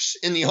hacks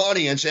in the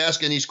audience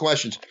asking these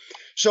questions.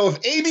 So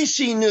if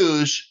ABC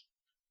News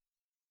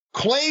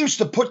claims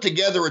to put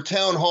together a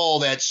town hall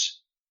that's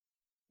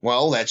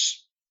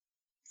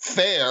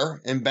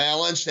fair and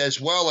balanced, as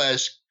well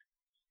as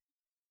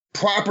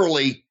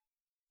properly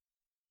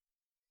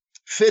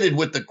fitted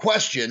with the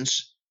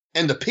questions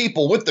and the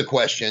people with the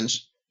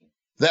questions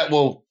that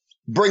will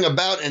bring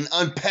about and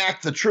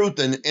unpack the truth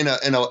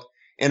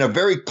in a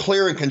very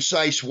clear and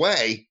concise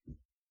way.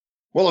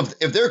 Well,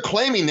 if they're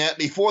claiming that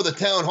before the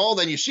town hall,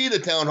 then you see the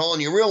town hall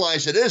and you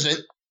realize it isn't.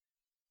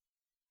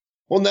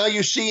 Well, now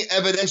you see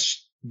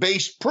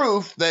evidence-based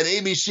proof that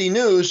ABC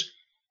News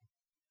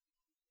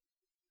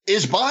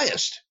is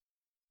biased.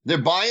 They're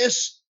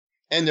biased,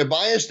 and they're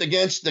biased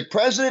against the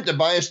president. They're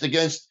biased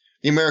against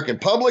the American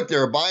public.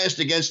 They're biased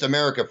against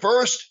America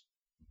First.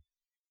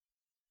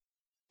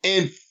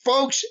 And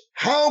folks,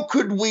 how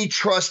could we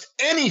trust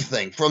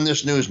anything from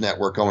this news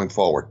network going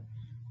forward?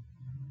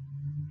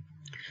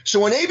 So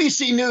when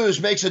ABC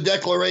News makes a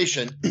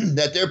declaration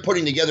that they're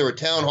putting together a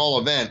town hall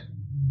event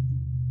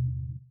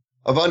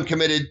of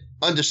uncommitted,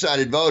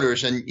 undecided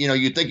voters, and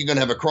you think you're going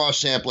to have a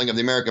cross-sampling of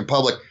the American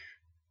public,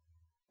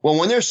 well,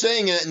 when they're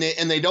saying it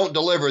and they don't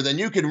deliver, then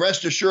you can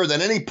rest assured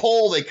that any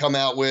poll they come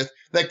out with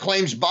that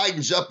claims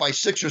Biden's up by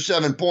 6 or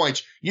 7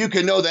 points, you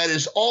can know that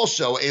is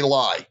also a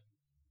lie.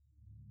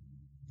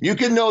 You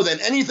can know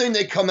that anything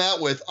they come out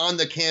with on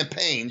the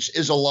campaigns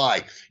is a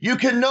lie. You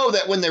can know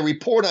that when they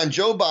report on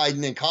Joe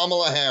Biden and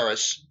Kamala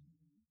Harris,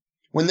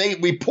 when they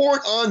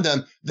report on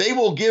them, they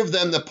will give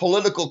them the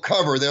political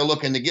cover they're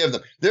looking to give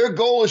them. Their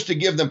goal is to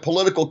give them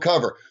political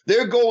cover.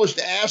 Their goal is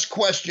to ask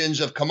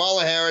questions of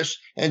Kamala Harris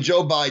and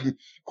Joe Biden,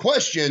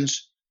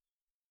 questions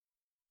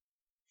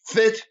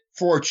fit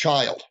for a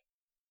child.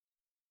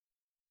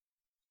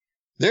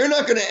 They're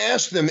not going to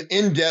ask them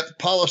in-depth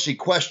policy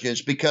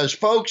questions because,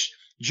 folks,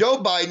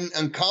 Joe Biden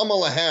and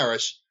Kamala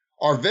Harris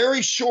are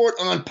very short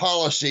on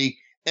policy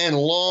and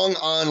long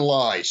on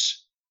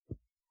lies.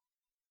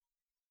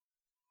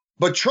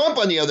 But Trump,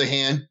 on the other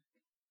hand,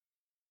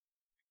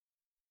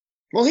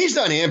 well, he's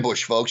not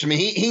ambushed, folks. I mean,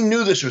 he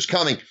knew this was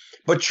coming.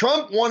 But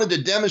Trump wanted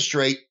to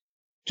demonstrate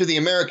to the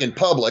American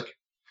public,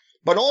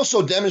 but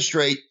also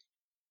demonstrate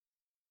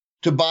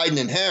to Biden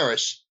and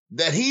Harris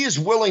that he is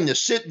willing to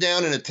sit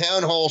down in a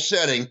town hall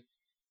setting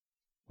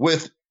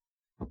with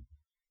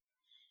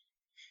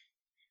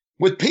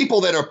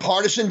people that are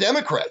partisan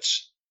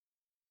Democrats.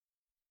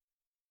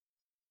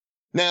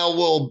 Now,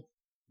 will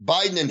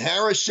Biden and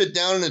Harris sit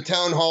down in a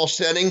town hall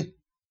setting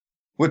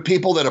with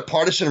people that are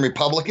partisan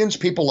Republicans,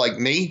 people like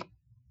me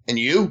and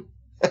you?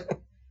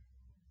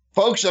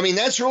 Folks, I mean,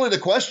 that's really the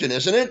question,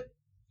 isn't it?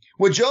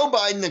 Would Joe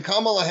Biden and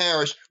Kamala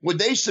Harris, would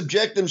they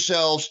subject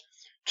themselves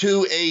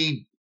to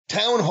a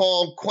town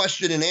hall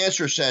question and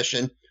answer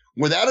session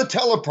without a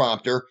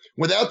teleprompter,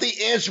 without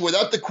the answer,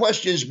 without the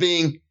questions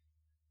being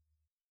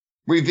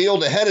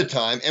revealed ahead of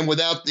time, and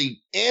without the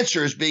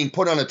answers being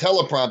put on a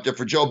teleprompter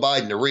for Joe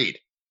Biden to read?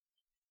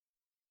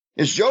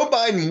 Is Joe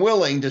Biden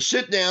willing to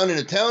sit down in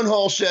a town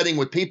hall setting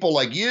with people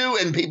like you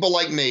and people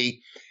like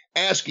me,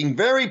 asking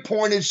very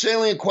pointed,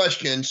 salient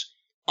questions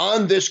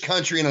on this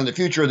country and on the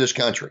future of this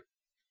country,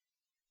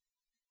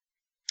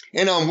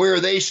 and on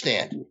where they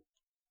stand?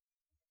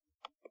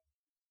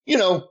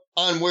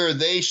 On where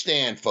they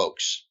stand,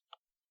 folks.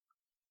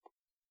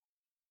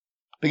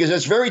 Because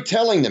that's very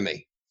telling to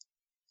me.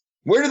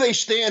 Where do they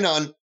stand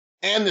on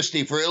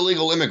amnesty for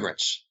illegal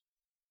immigrants?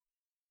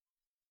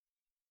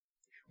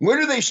 Where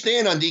do they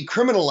stand on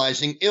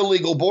decriminalizing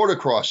illegal border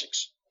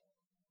crossings?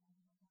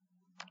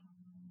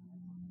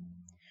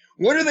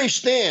 Where do they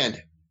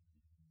stand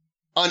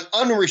on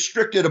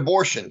unrestricted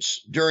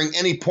abortions during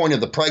any point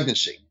of the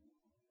pregnancy?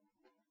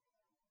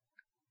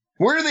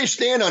 Where do they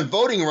stand on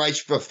voting rights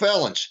for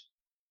felons?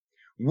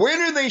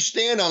 Where do they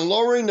stand on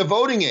lowering the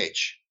voting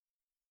age?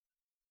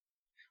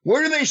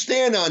 Where do they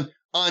stand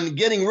on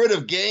getting rid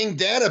of gang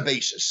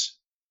databases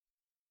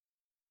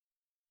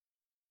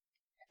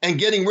and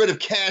getting rid of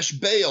cash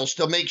bails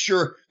to make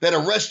sure that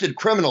arrested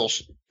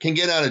criminals can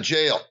get out of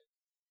jail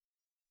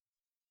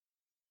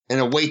and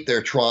await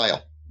their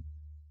trial?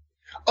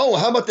 Oh,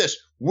 how about this?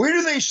 Where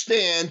do they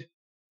stand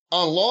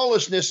on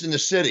lawlessness in the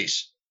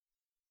cities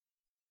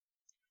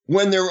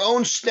when their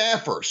own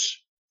staffers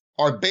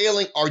are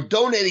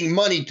donating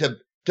money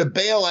to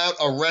bail out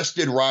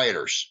arrested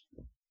rioters?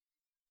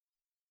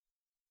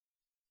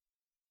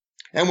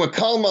 And when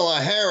Kamala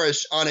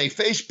Harris on a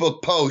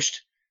Facebook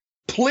post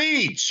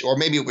pleads, or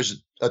maybe it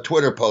was a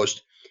Twitter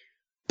post,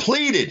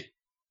 pleaded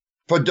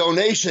for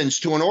donations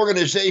to an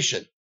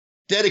organization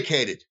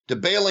dedicated to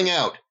bailing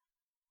out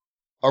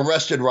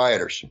arrested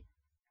rioters.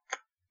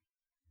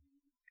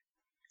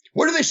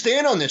 Where do they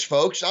stand on this,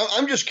 folks?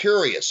 I'm just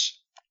curious.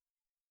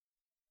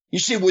 You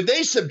see, would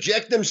they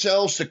subject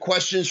themselves to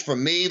questions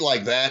from me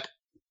like that?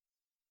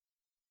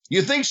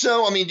 You think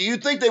so? I mean, do you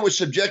think they would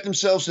subject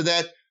themselves to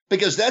that?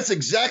 Because that's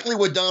exactly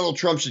what Donald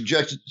Trump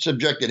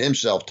subjected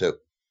himself to.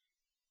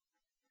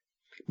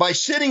 by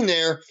sitting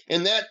there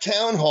in that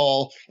town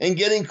hall and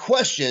getting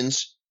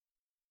questions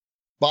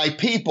by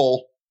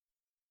people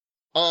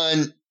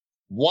on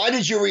why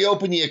did you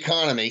reopen the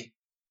economy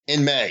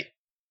in May?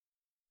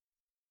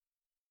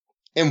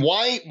 And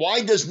why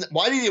does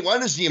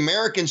the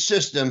American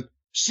system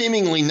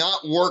seemingly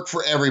not work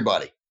for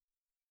everybody?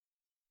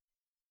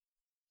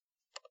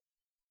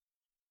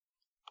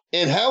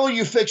 And how will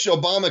you fix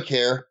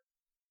Obamacare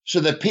so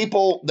that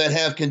people that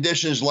have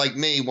conditions like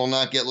me will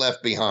not get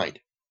left behind?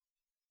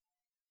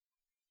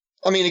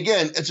 I mean,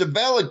 again, it's a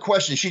valid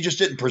question. She just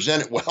didn't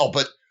present it well.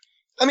 But,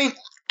 I mean,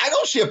 I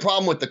don't see a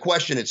problem with the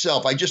question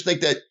itself. I just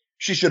think that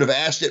she should have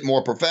asked it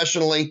more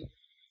professionally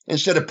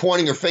instead of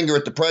pointing her finger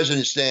at the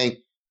president saying,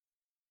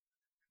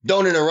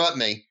 don't interrupt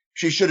me.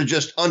 She should have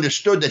just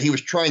understood that he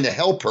was trying to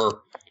help her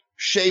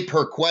shape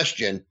her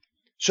question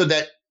so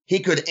that he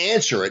could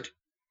answer it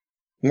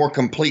more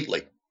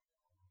completely.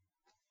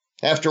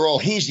 After all,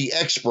 he's the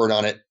expert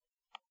on it,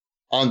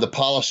 on the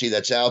policy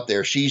that's out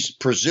there. She's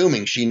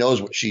presuming she knows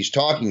what she's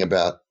talking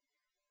about.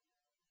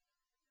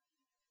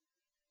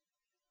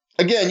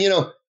 Again, you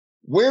know,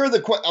 where are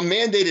the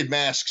mandated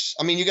masks?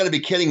 I mean, you got to be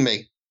kidding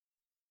me.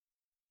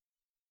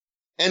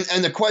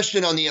 And the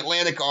question on the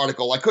Atlantic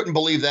article, I couldn't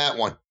believe that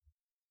one.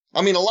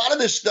 I mean, a lot of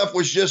this stuff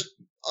was just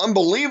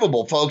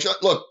unbelievable, folks.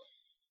 Look,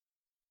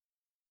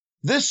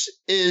 this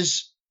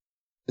is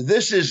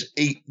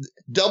a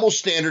double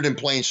standard in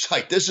plain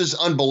sight. This is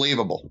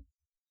unbelievable.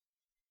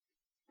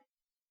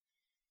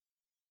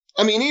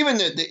 I mean, even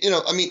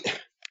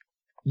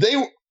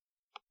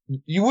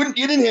you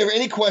didn't have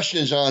any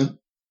questions on,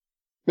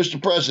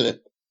 Mr.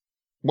 President,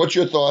 what's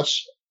your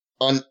thoughts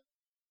on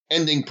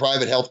ending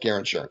private health care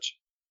insurance?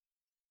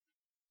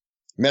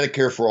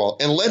 Medicare for all.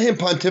 And let him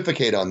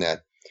pontificate on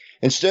that.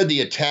 Instead, the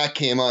attack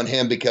came on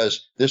him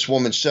because this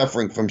woman's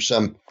suffering from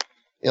some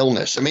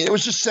illness. I mean, it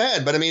was just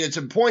sad. But I mean,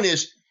 the point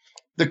is,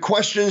 the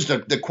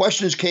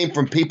questions came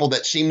from people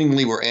that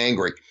seemingly were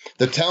angry.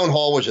 The town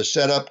hall was a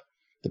setup.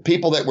 The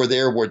people that were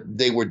there were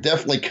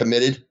definitely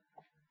committed.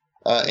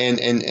 And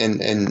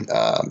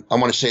I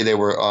want to say they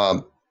were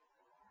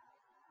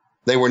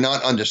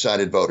not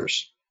undecided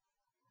voters.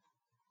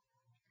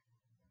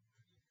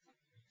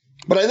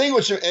 But I think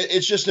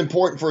it's just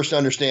important for us to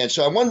understand.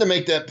 So I wanted to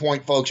make that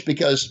point, folks,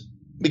 because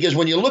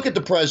when you look at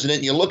the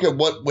president, you look at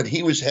what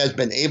he has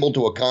been able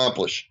to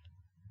accomplish,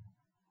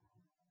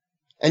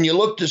 and you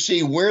look to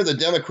see where the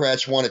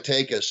Democrats want to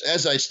take us.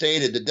 As I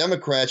stated, the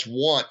Democrats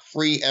want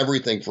free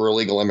everything for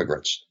illegal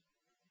immigrants.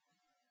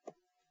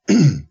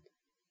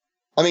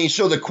 I mean,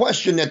 so the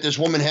question that this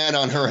woman had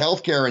on her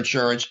health care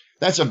insurance,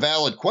 that's a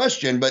valid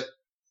question, but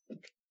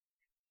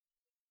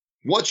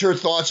what's her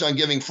thoughts on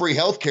giving free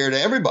health care to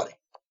everybody,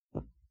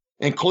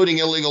 including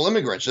illegal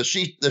immigrants? Does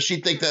she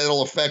think that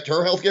it'll affect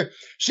her health care?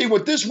 See,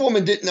 what this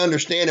woman didn't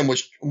understand, and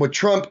was what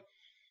Trump,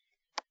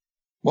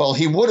 well,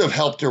 he would have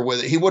helped her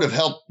with it. He would have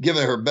helped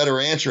given her a better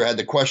answer had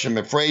the question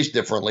been phrased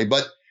differently.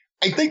 But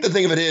I think the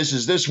thing of it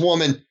is this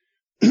woman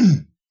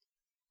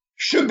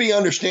should be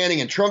understanding,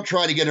 and Trump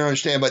tried to get her to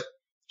understand, but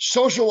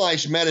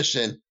socialized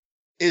medicine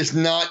is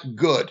not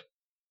good.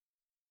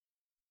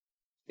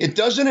 It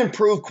doesn't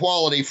improve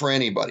quality for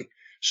anybody.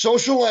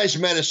 Socialized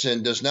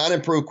medicine does not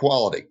improve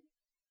quality.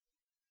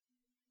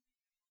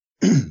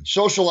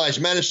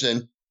 Socialized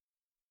medicine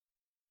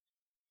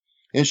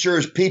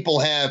ensures people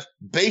have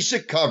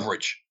basic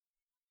coverage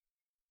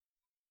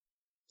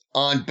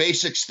on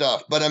basic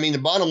stuff. But I mean, the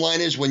bottom line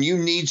is when you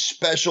need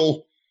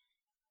special,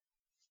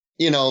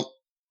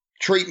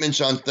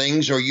 treatments on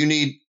things, or you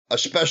need a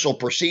special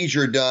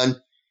procedure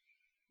done,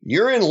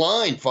 you're in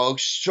line,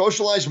 folks.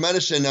 Socialized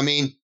medicine, I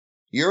mean,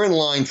 you're in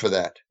line for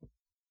that.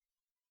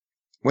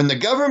 When the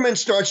government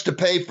starts to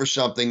pay for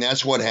something,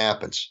 that's what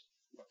happens.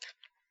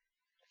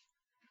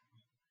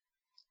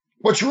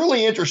 What's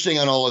really interesting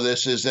on all of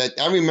this is that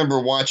I remember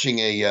watching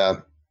I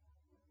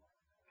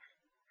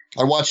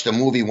watched a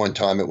movie one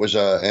time. It was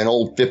an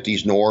old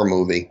 50s noir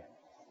movie.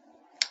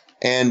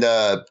 And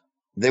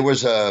there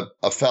was a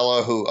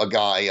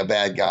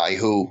bad guy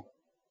who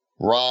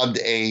robbed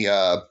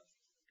a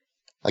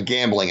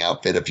gambling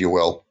outfit, if you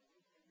will,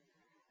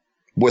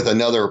 with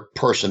another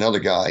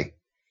guy.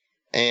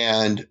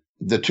 And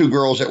the two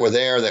girls that were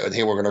there that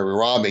they were going to be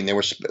robbing,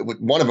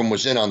 one of them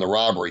was in on the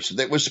robbery. So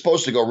it was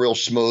supposed to go real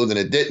smooth, and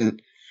it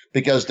didn't,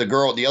 because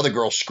the other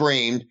girl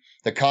screamed.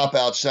 The cop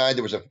outside,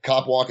 there was a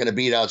cop walking a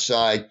beat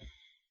outside,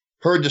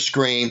 heard the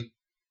scream,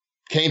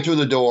 came through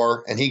the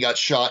door, and he got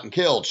shot and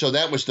killed. So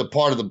that was the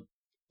part of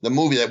the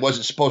movie that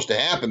wasn't supposed to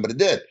happen, but it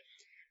did.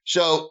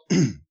 So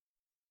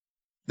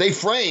they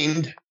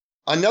framed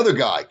another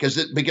guy because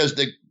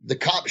the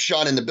cop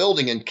shot in the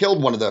building and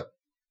killed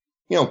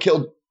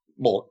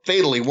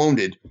fatally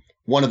wounded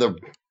one of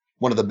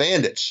the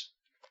bandits.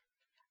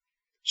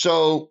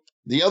 So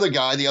the other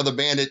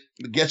bandit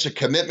gets a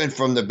commitment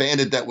from the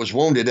bandit that was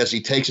wounded as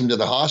he takes him to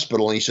the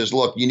hospital, and he says,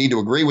 "Look, you need to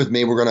agree with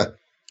me. We're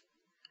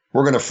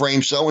gonna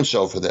frame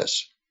so-and-so for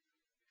this."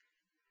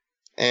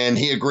 And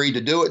he agreed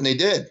to do it, and they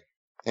did.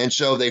 And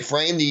so they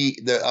framed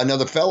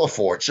another fellow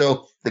for it.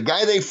 So the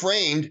guy they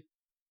framed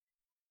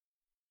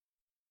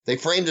They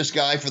framed this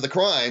guy for the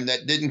crime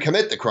that didn't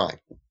commit the crime.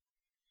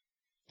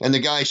 And the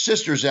guy's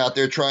sister's out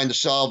there trying to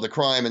solve the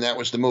crime, and that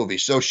was the movie.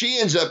 So she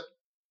ends up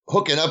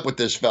hooking up with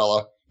this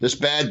fella, this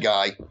bad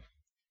guy.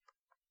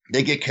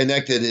 They get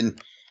connected,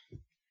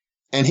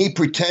 and he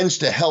pretends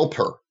to help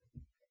her.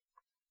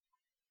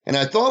 And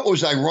I thought what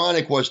was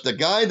ironic was the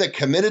guy that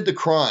committed the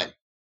crime,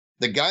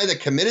 the guy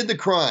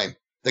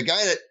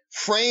that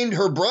framed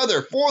her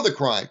brother for the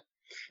crime,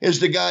 is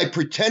the guy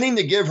pretending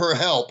to give her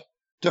help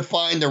to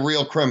find the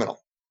real criminal.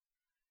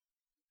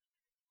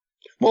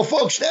 Well,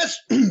 folks,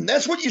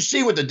 that's what you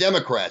see with the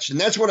Democrats, and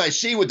that's what I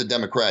see with the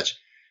Democrats.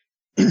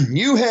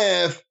 You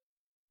have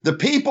the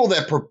people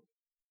that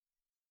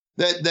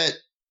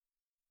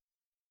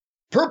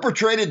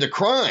perpetrated the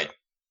crime,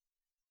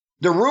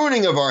 the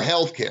ruining of our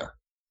health care,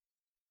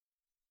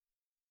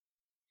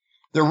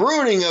 the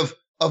ruining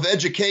of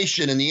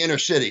education in the inner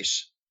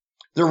cities,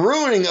 the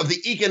ruining of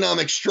the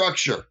economic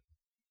structure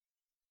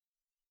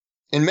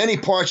in many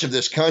parts of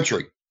this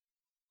country,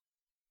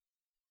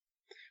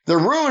 the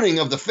ruining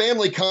of the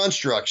family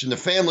constructs and the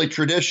family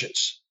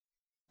traditions,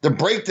 the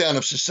breakdown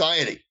of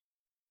society,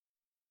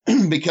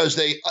 because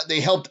they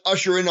helped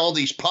usher in all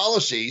these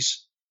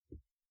policies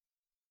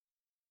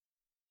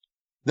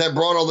that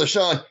brought all this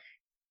on.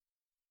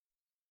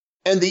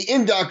 And the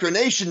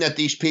indoctrination that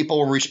these people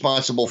were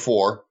responsible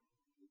for,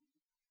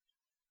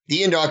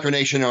 the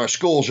indoctrination in our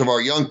schools of our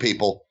young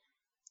people,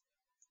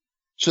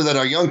 so that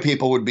our young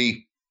people would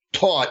be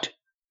taught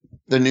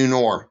the new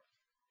norm.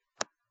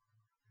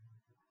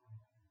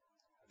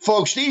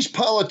 Folks, these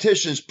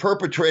politicians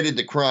perpetrated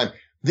the crime.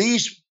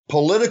 These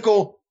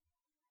political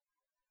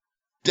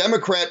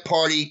Democrat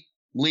Party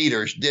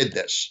leaders did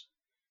this.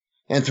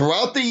 And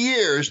throughout the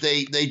years,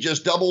 they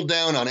just doubled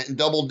down on it and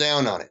doubled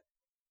down on it.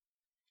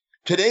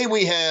 Today,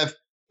 we have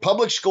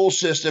public school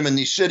system in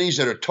these cities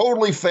that are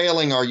totally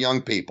failing our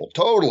young people.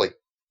 Totally.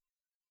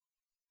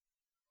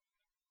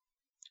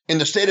 In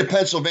the state of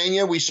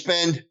Pennsylvania, we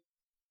spend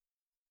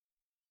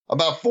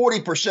about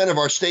 40% of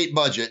our state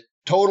budget,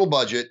 total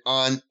budget,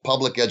 on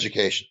public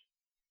education.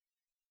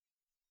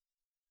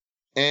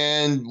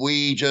 And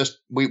we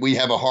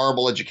have a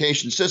horrible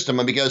education system.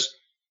 And because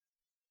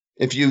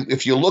if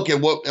you look at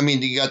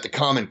you got the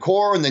Common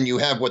Core, and then you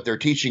have what they're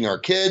teaching our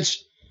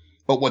kids,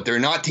 but what they're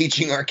not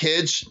teaching our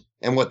kids,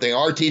 and what they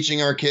are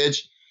teaching our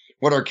kids,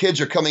 what our kids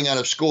are coming out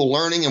of school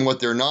learning and what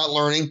they're not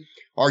learning.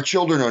 Our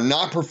children are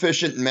not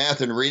proficient in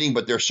math and reading,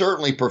 but they're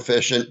certainly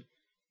proficient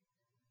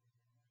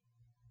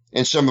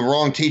in some of the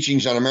wrong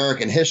teachings on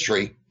American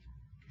history.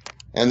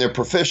 And they're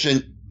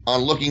proficient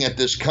on looking at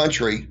this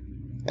country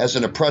as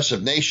an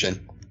oppressive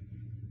nation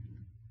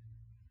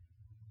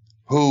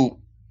who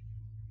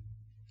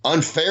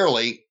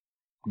unfairly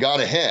got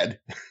ahead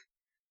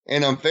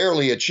and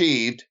unfairly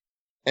achieved,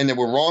 and that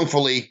were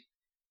wrongfully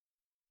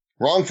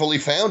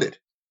founded.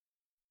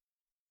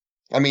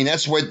 I mean,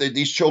 that's what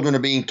these children are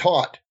being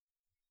taught.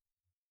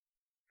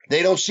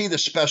 They don't see the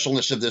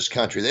specialness of this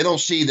country. They don't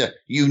see the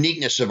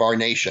uniqueness of our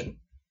nation,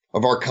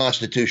 of our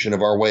Constitution,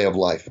 of our way of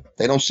life.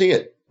 They don't see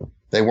it.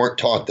 They weren't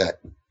taught that.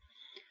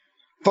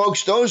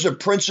 Folks, those are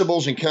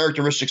principles and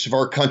characteristics of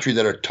our country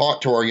that are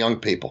taught to our young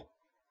people.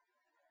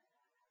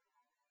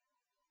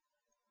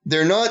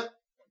 They're not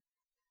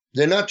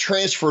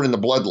transferred in the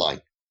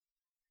bloodline.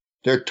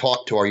 They're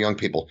taught to our young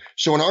people.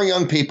 So when our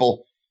young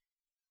people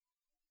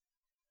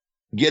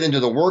get into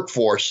the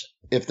workforce,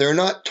 if they're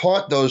not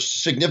taught those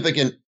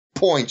significant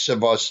points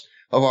of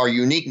our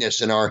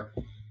uniqueness and of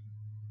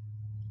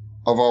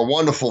our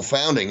wonderful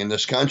founding in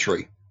this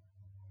country,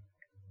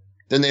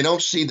 then they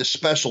don't see the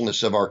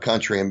specialness of our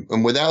country.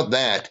 And without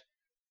that,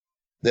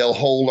 they'll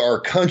hold our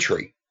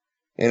country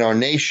and our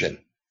nation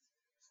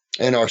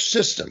and our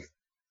system,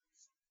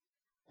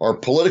 our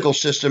political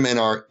system and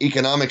our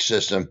economic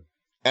system,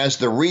 as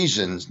the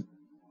reason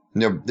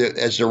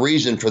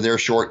for their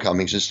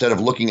shortcomings, instead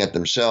of looking at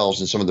themselves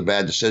and some of the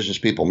bad decisions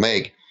people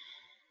make,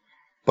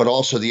 but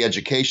also the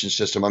education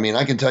system. I mean,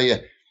 I can tell you,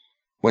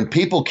 when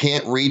people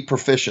can't read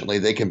proficiently,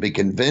 they can be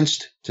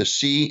convinced to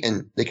see,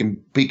 and they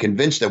can be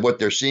convinced that what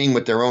they're seeing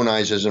with their own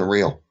eyes isn't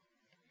real.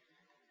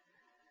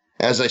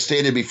 As I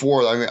stated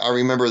before, I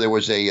remember there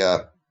was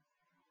a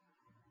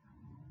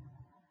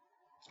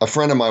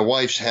friend of my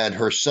wife's had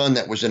her son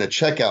that was in a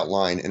checkout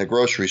line in a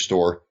grocery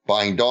store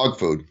buying dog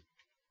food.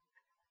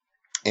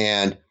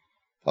 And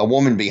a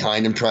woman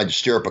behind him tried to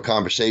stir up a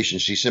conversation.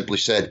 She simply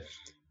said,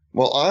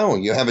 "Well, oh,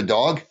 you have a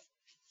dog?"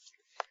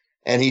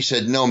 And he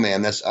said, "No,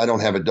 ma'am, I don't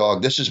have a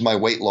dog. This is my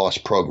weight loss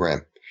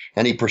program."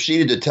 And he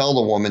proceeded to tell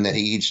the woman that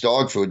he eats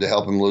dog food to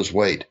help him lose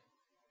weight.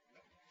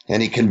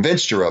 And he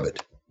convinced her of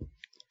it.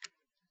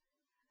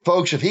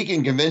 Folks, if he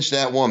can convince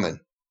that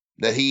woman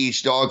that he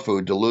eats dog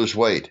food to lose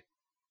weight,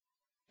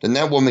 then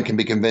that woman can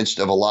be convinced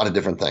of a lot of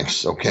different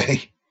things,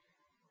 okay?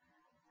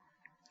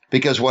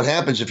 Because what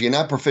happens if you're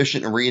not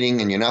proficient in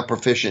reading and you're not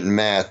proficient in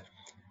math,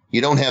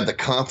 you don't have the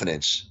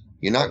confidence.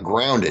 You're not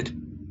grounded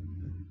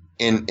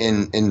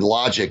in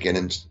logic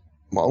and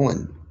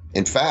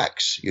in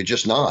facts. You're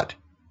just not.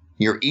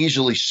 You're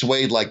easily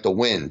swayed like the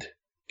wind,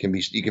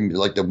 You can be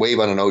like the wave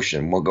on an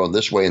ocean. We'll go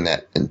this way and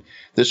that, and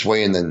this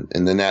way and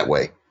then that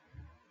way.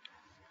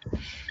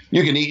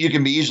 You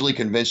can be easily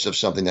convinced of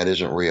something that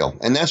isn't real.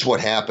 And that's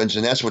what happens.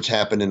 And that's what's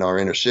happened in our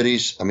inner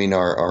cities. I mean,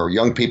 our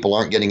young people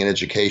aren't getting an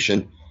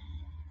education.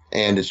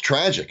 And it's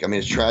tragic. I mean,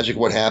 it's tragic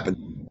what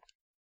happened.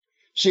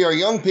 See, our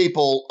young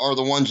people are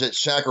the ones that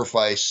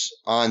sacrifice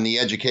on the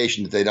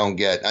education that they don't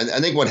get. I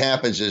think what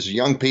happens is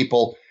young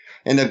people,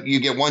 and you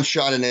get one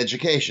shot in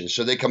education.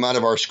 So they come out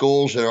of our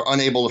schools that are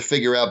unable to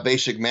figure out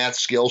basic math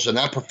skills. They're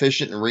not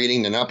proficient in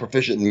reading. They're not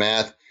proficient in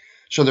math.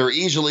 So they're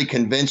easily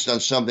convinced on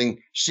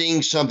something,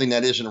 seeing something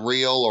that isn't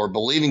real or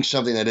believing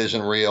something that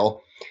isn't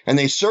real. And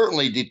they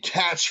certainly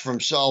detach from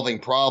solving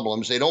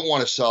problems. They don't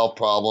want to solve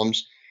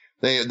problems.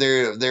 They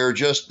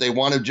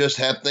want to just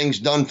have things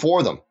done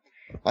for them.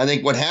 I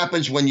think what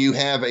happens when you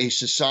have a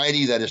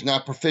society that is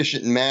not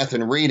proficient in math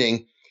and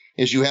reading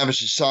is you have a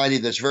society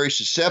that's very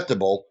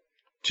susceptible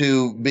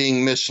to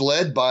being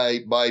misled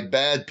by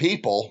bad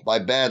people, by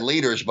bad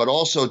leaders, but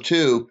also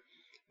too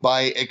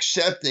by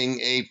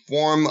accepting a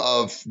form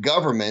of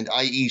government,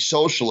 i.e.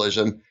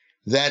 socialism,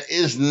 that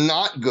is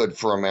not good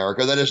for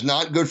America, that is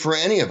not good for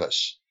any of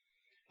us.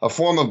 A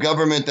form of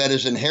government that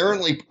is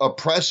inherently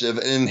oppressive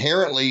and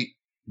inherently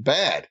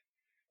bad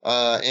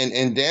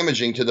and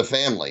damaging to the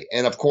family.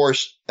 And of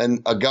course,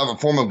 a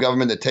form of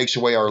government that takes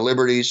away our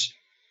liberties.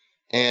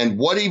 And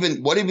what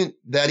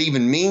that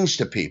even means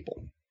to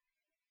people.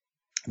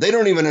 They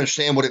don't even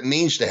understand what it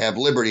means to have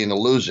liberty and to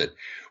lose it.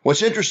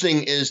 What's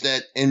interesting is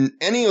that in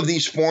any of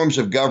these forms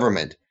of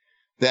government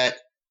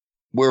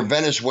where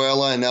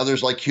Venezuela and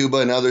others like Cuba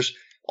and others,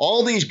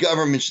 all these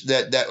governments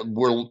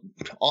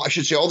all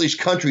these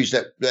countries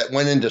that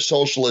went into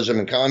socialism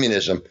and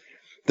communism,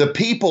 the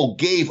people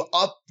gave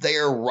up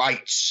their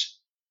rights.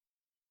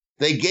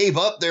 They gave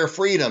up their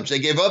freedoms. They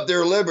gave up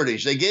their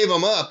liberties. They gave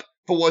them up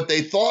for what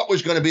they thought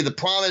was going to be the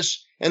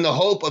promise and the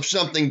hope of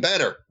something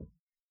better.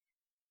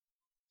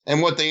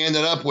 And what they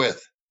ended up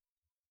with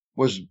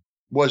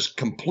was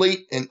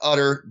complete and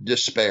utter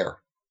despair.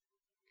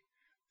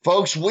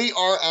 Folks, we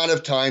are out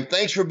of time.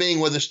 Thanks for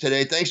being with us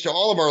today. Thanks to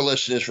all of our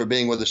listeners for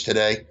being with us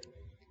today.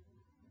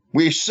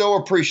 We so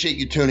appreciate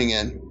you tuning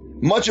in.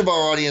 Much of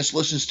our audience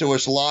listens to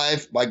us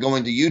live by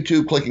going to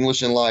YouTube, clicking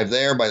listen live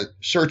there, by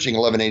searching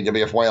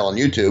 1180 WFYL on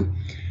YouTube.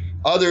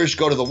 Others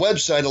go to the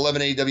website,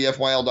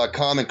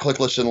 1180WFYL.com, and click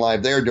listen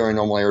live there during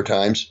normal air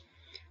times.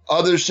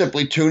 Others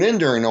simply tune in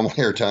during normal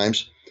air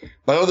times.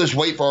 But others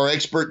wait for our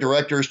expert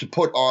directors to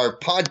put our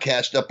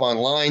podcast up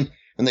online,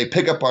 and they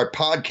pick up our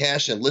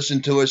podcast and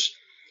listen to us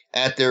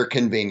at their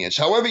convenience.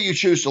 However you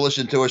choose to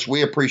listen to us,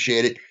 we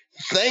appreciate it.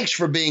 Thanks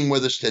for being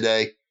with us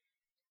today.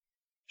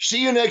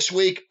 See you next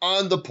week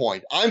on The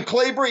Point. I'm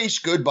Clay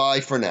Brees.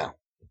 Goodbye for now.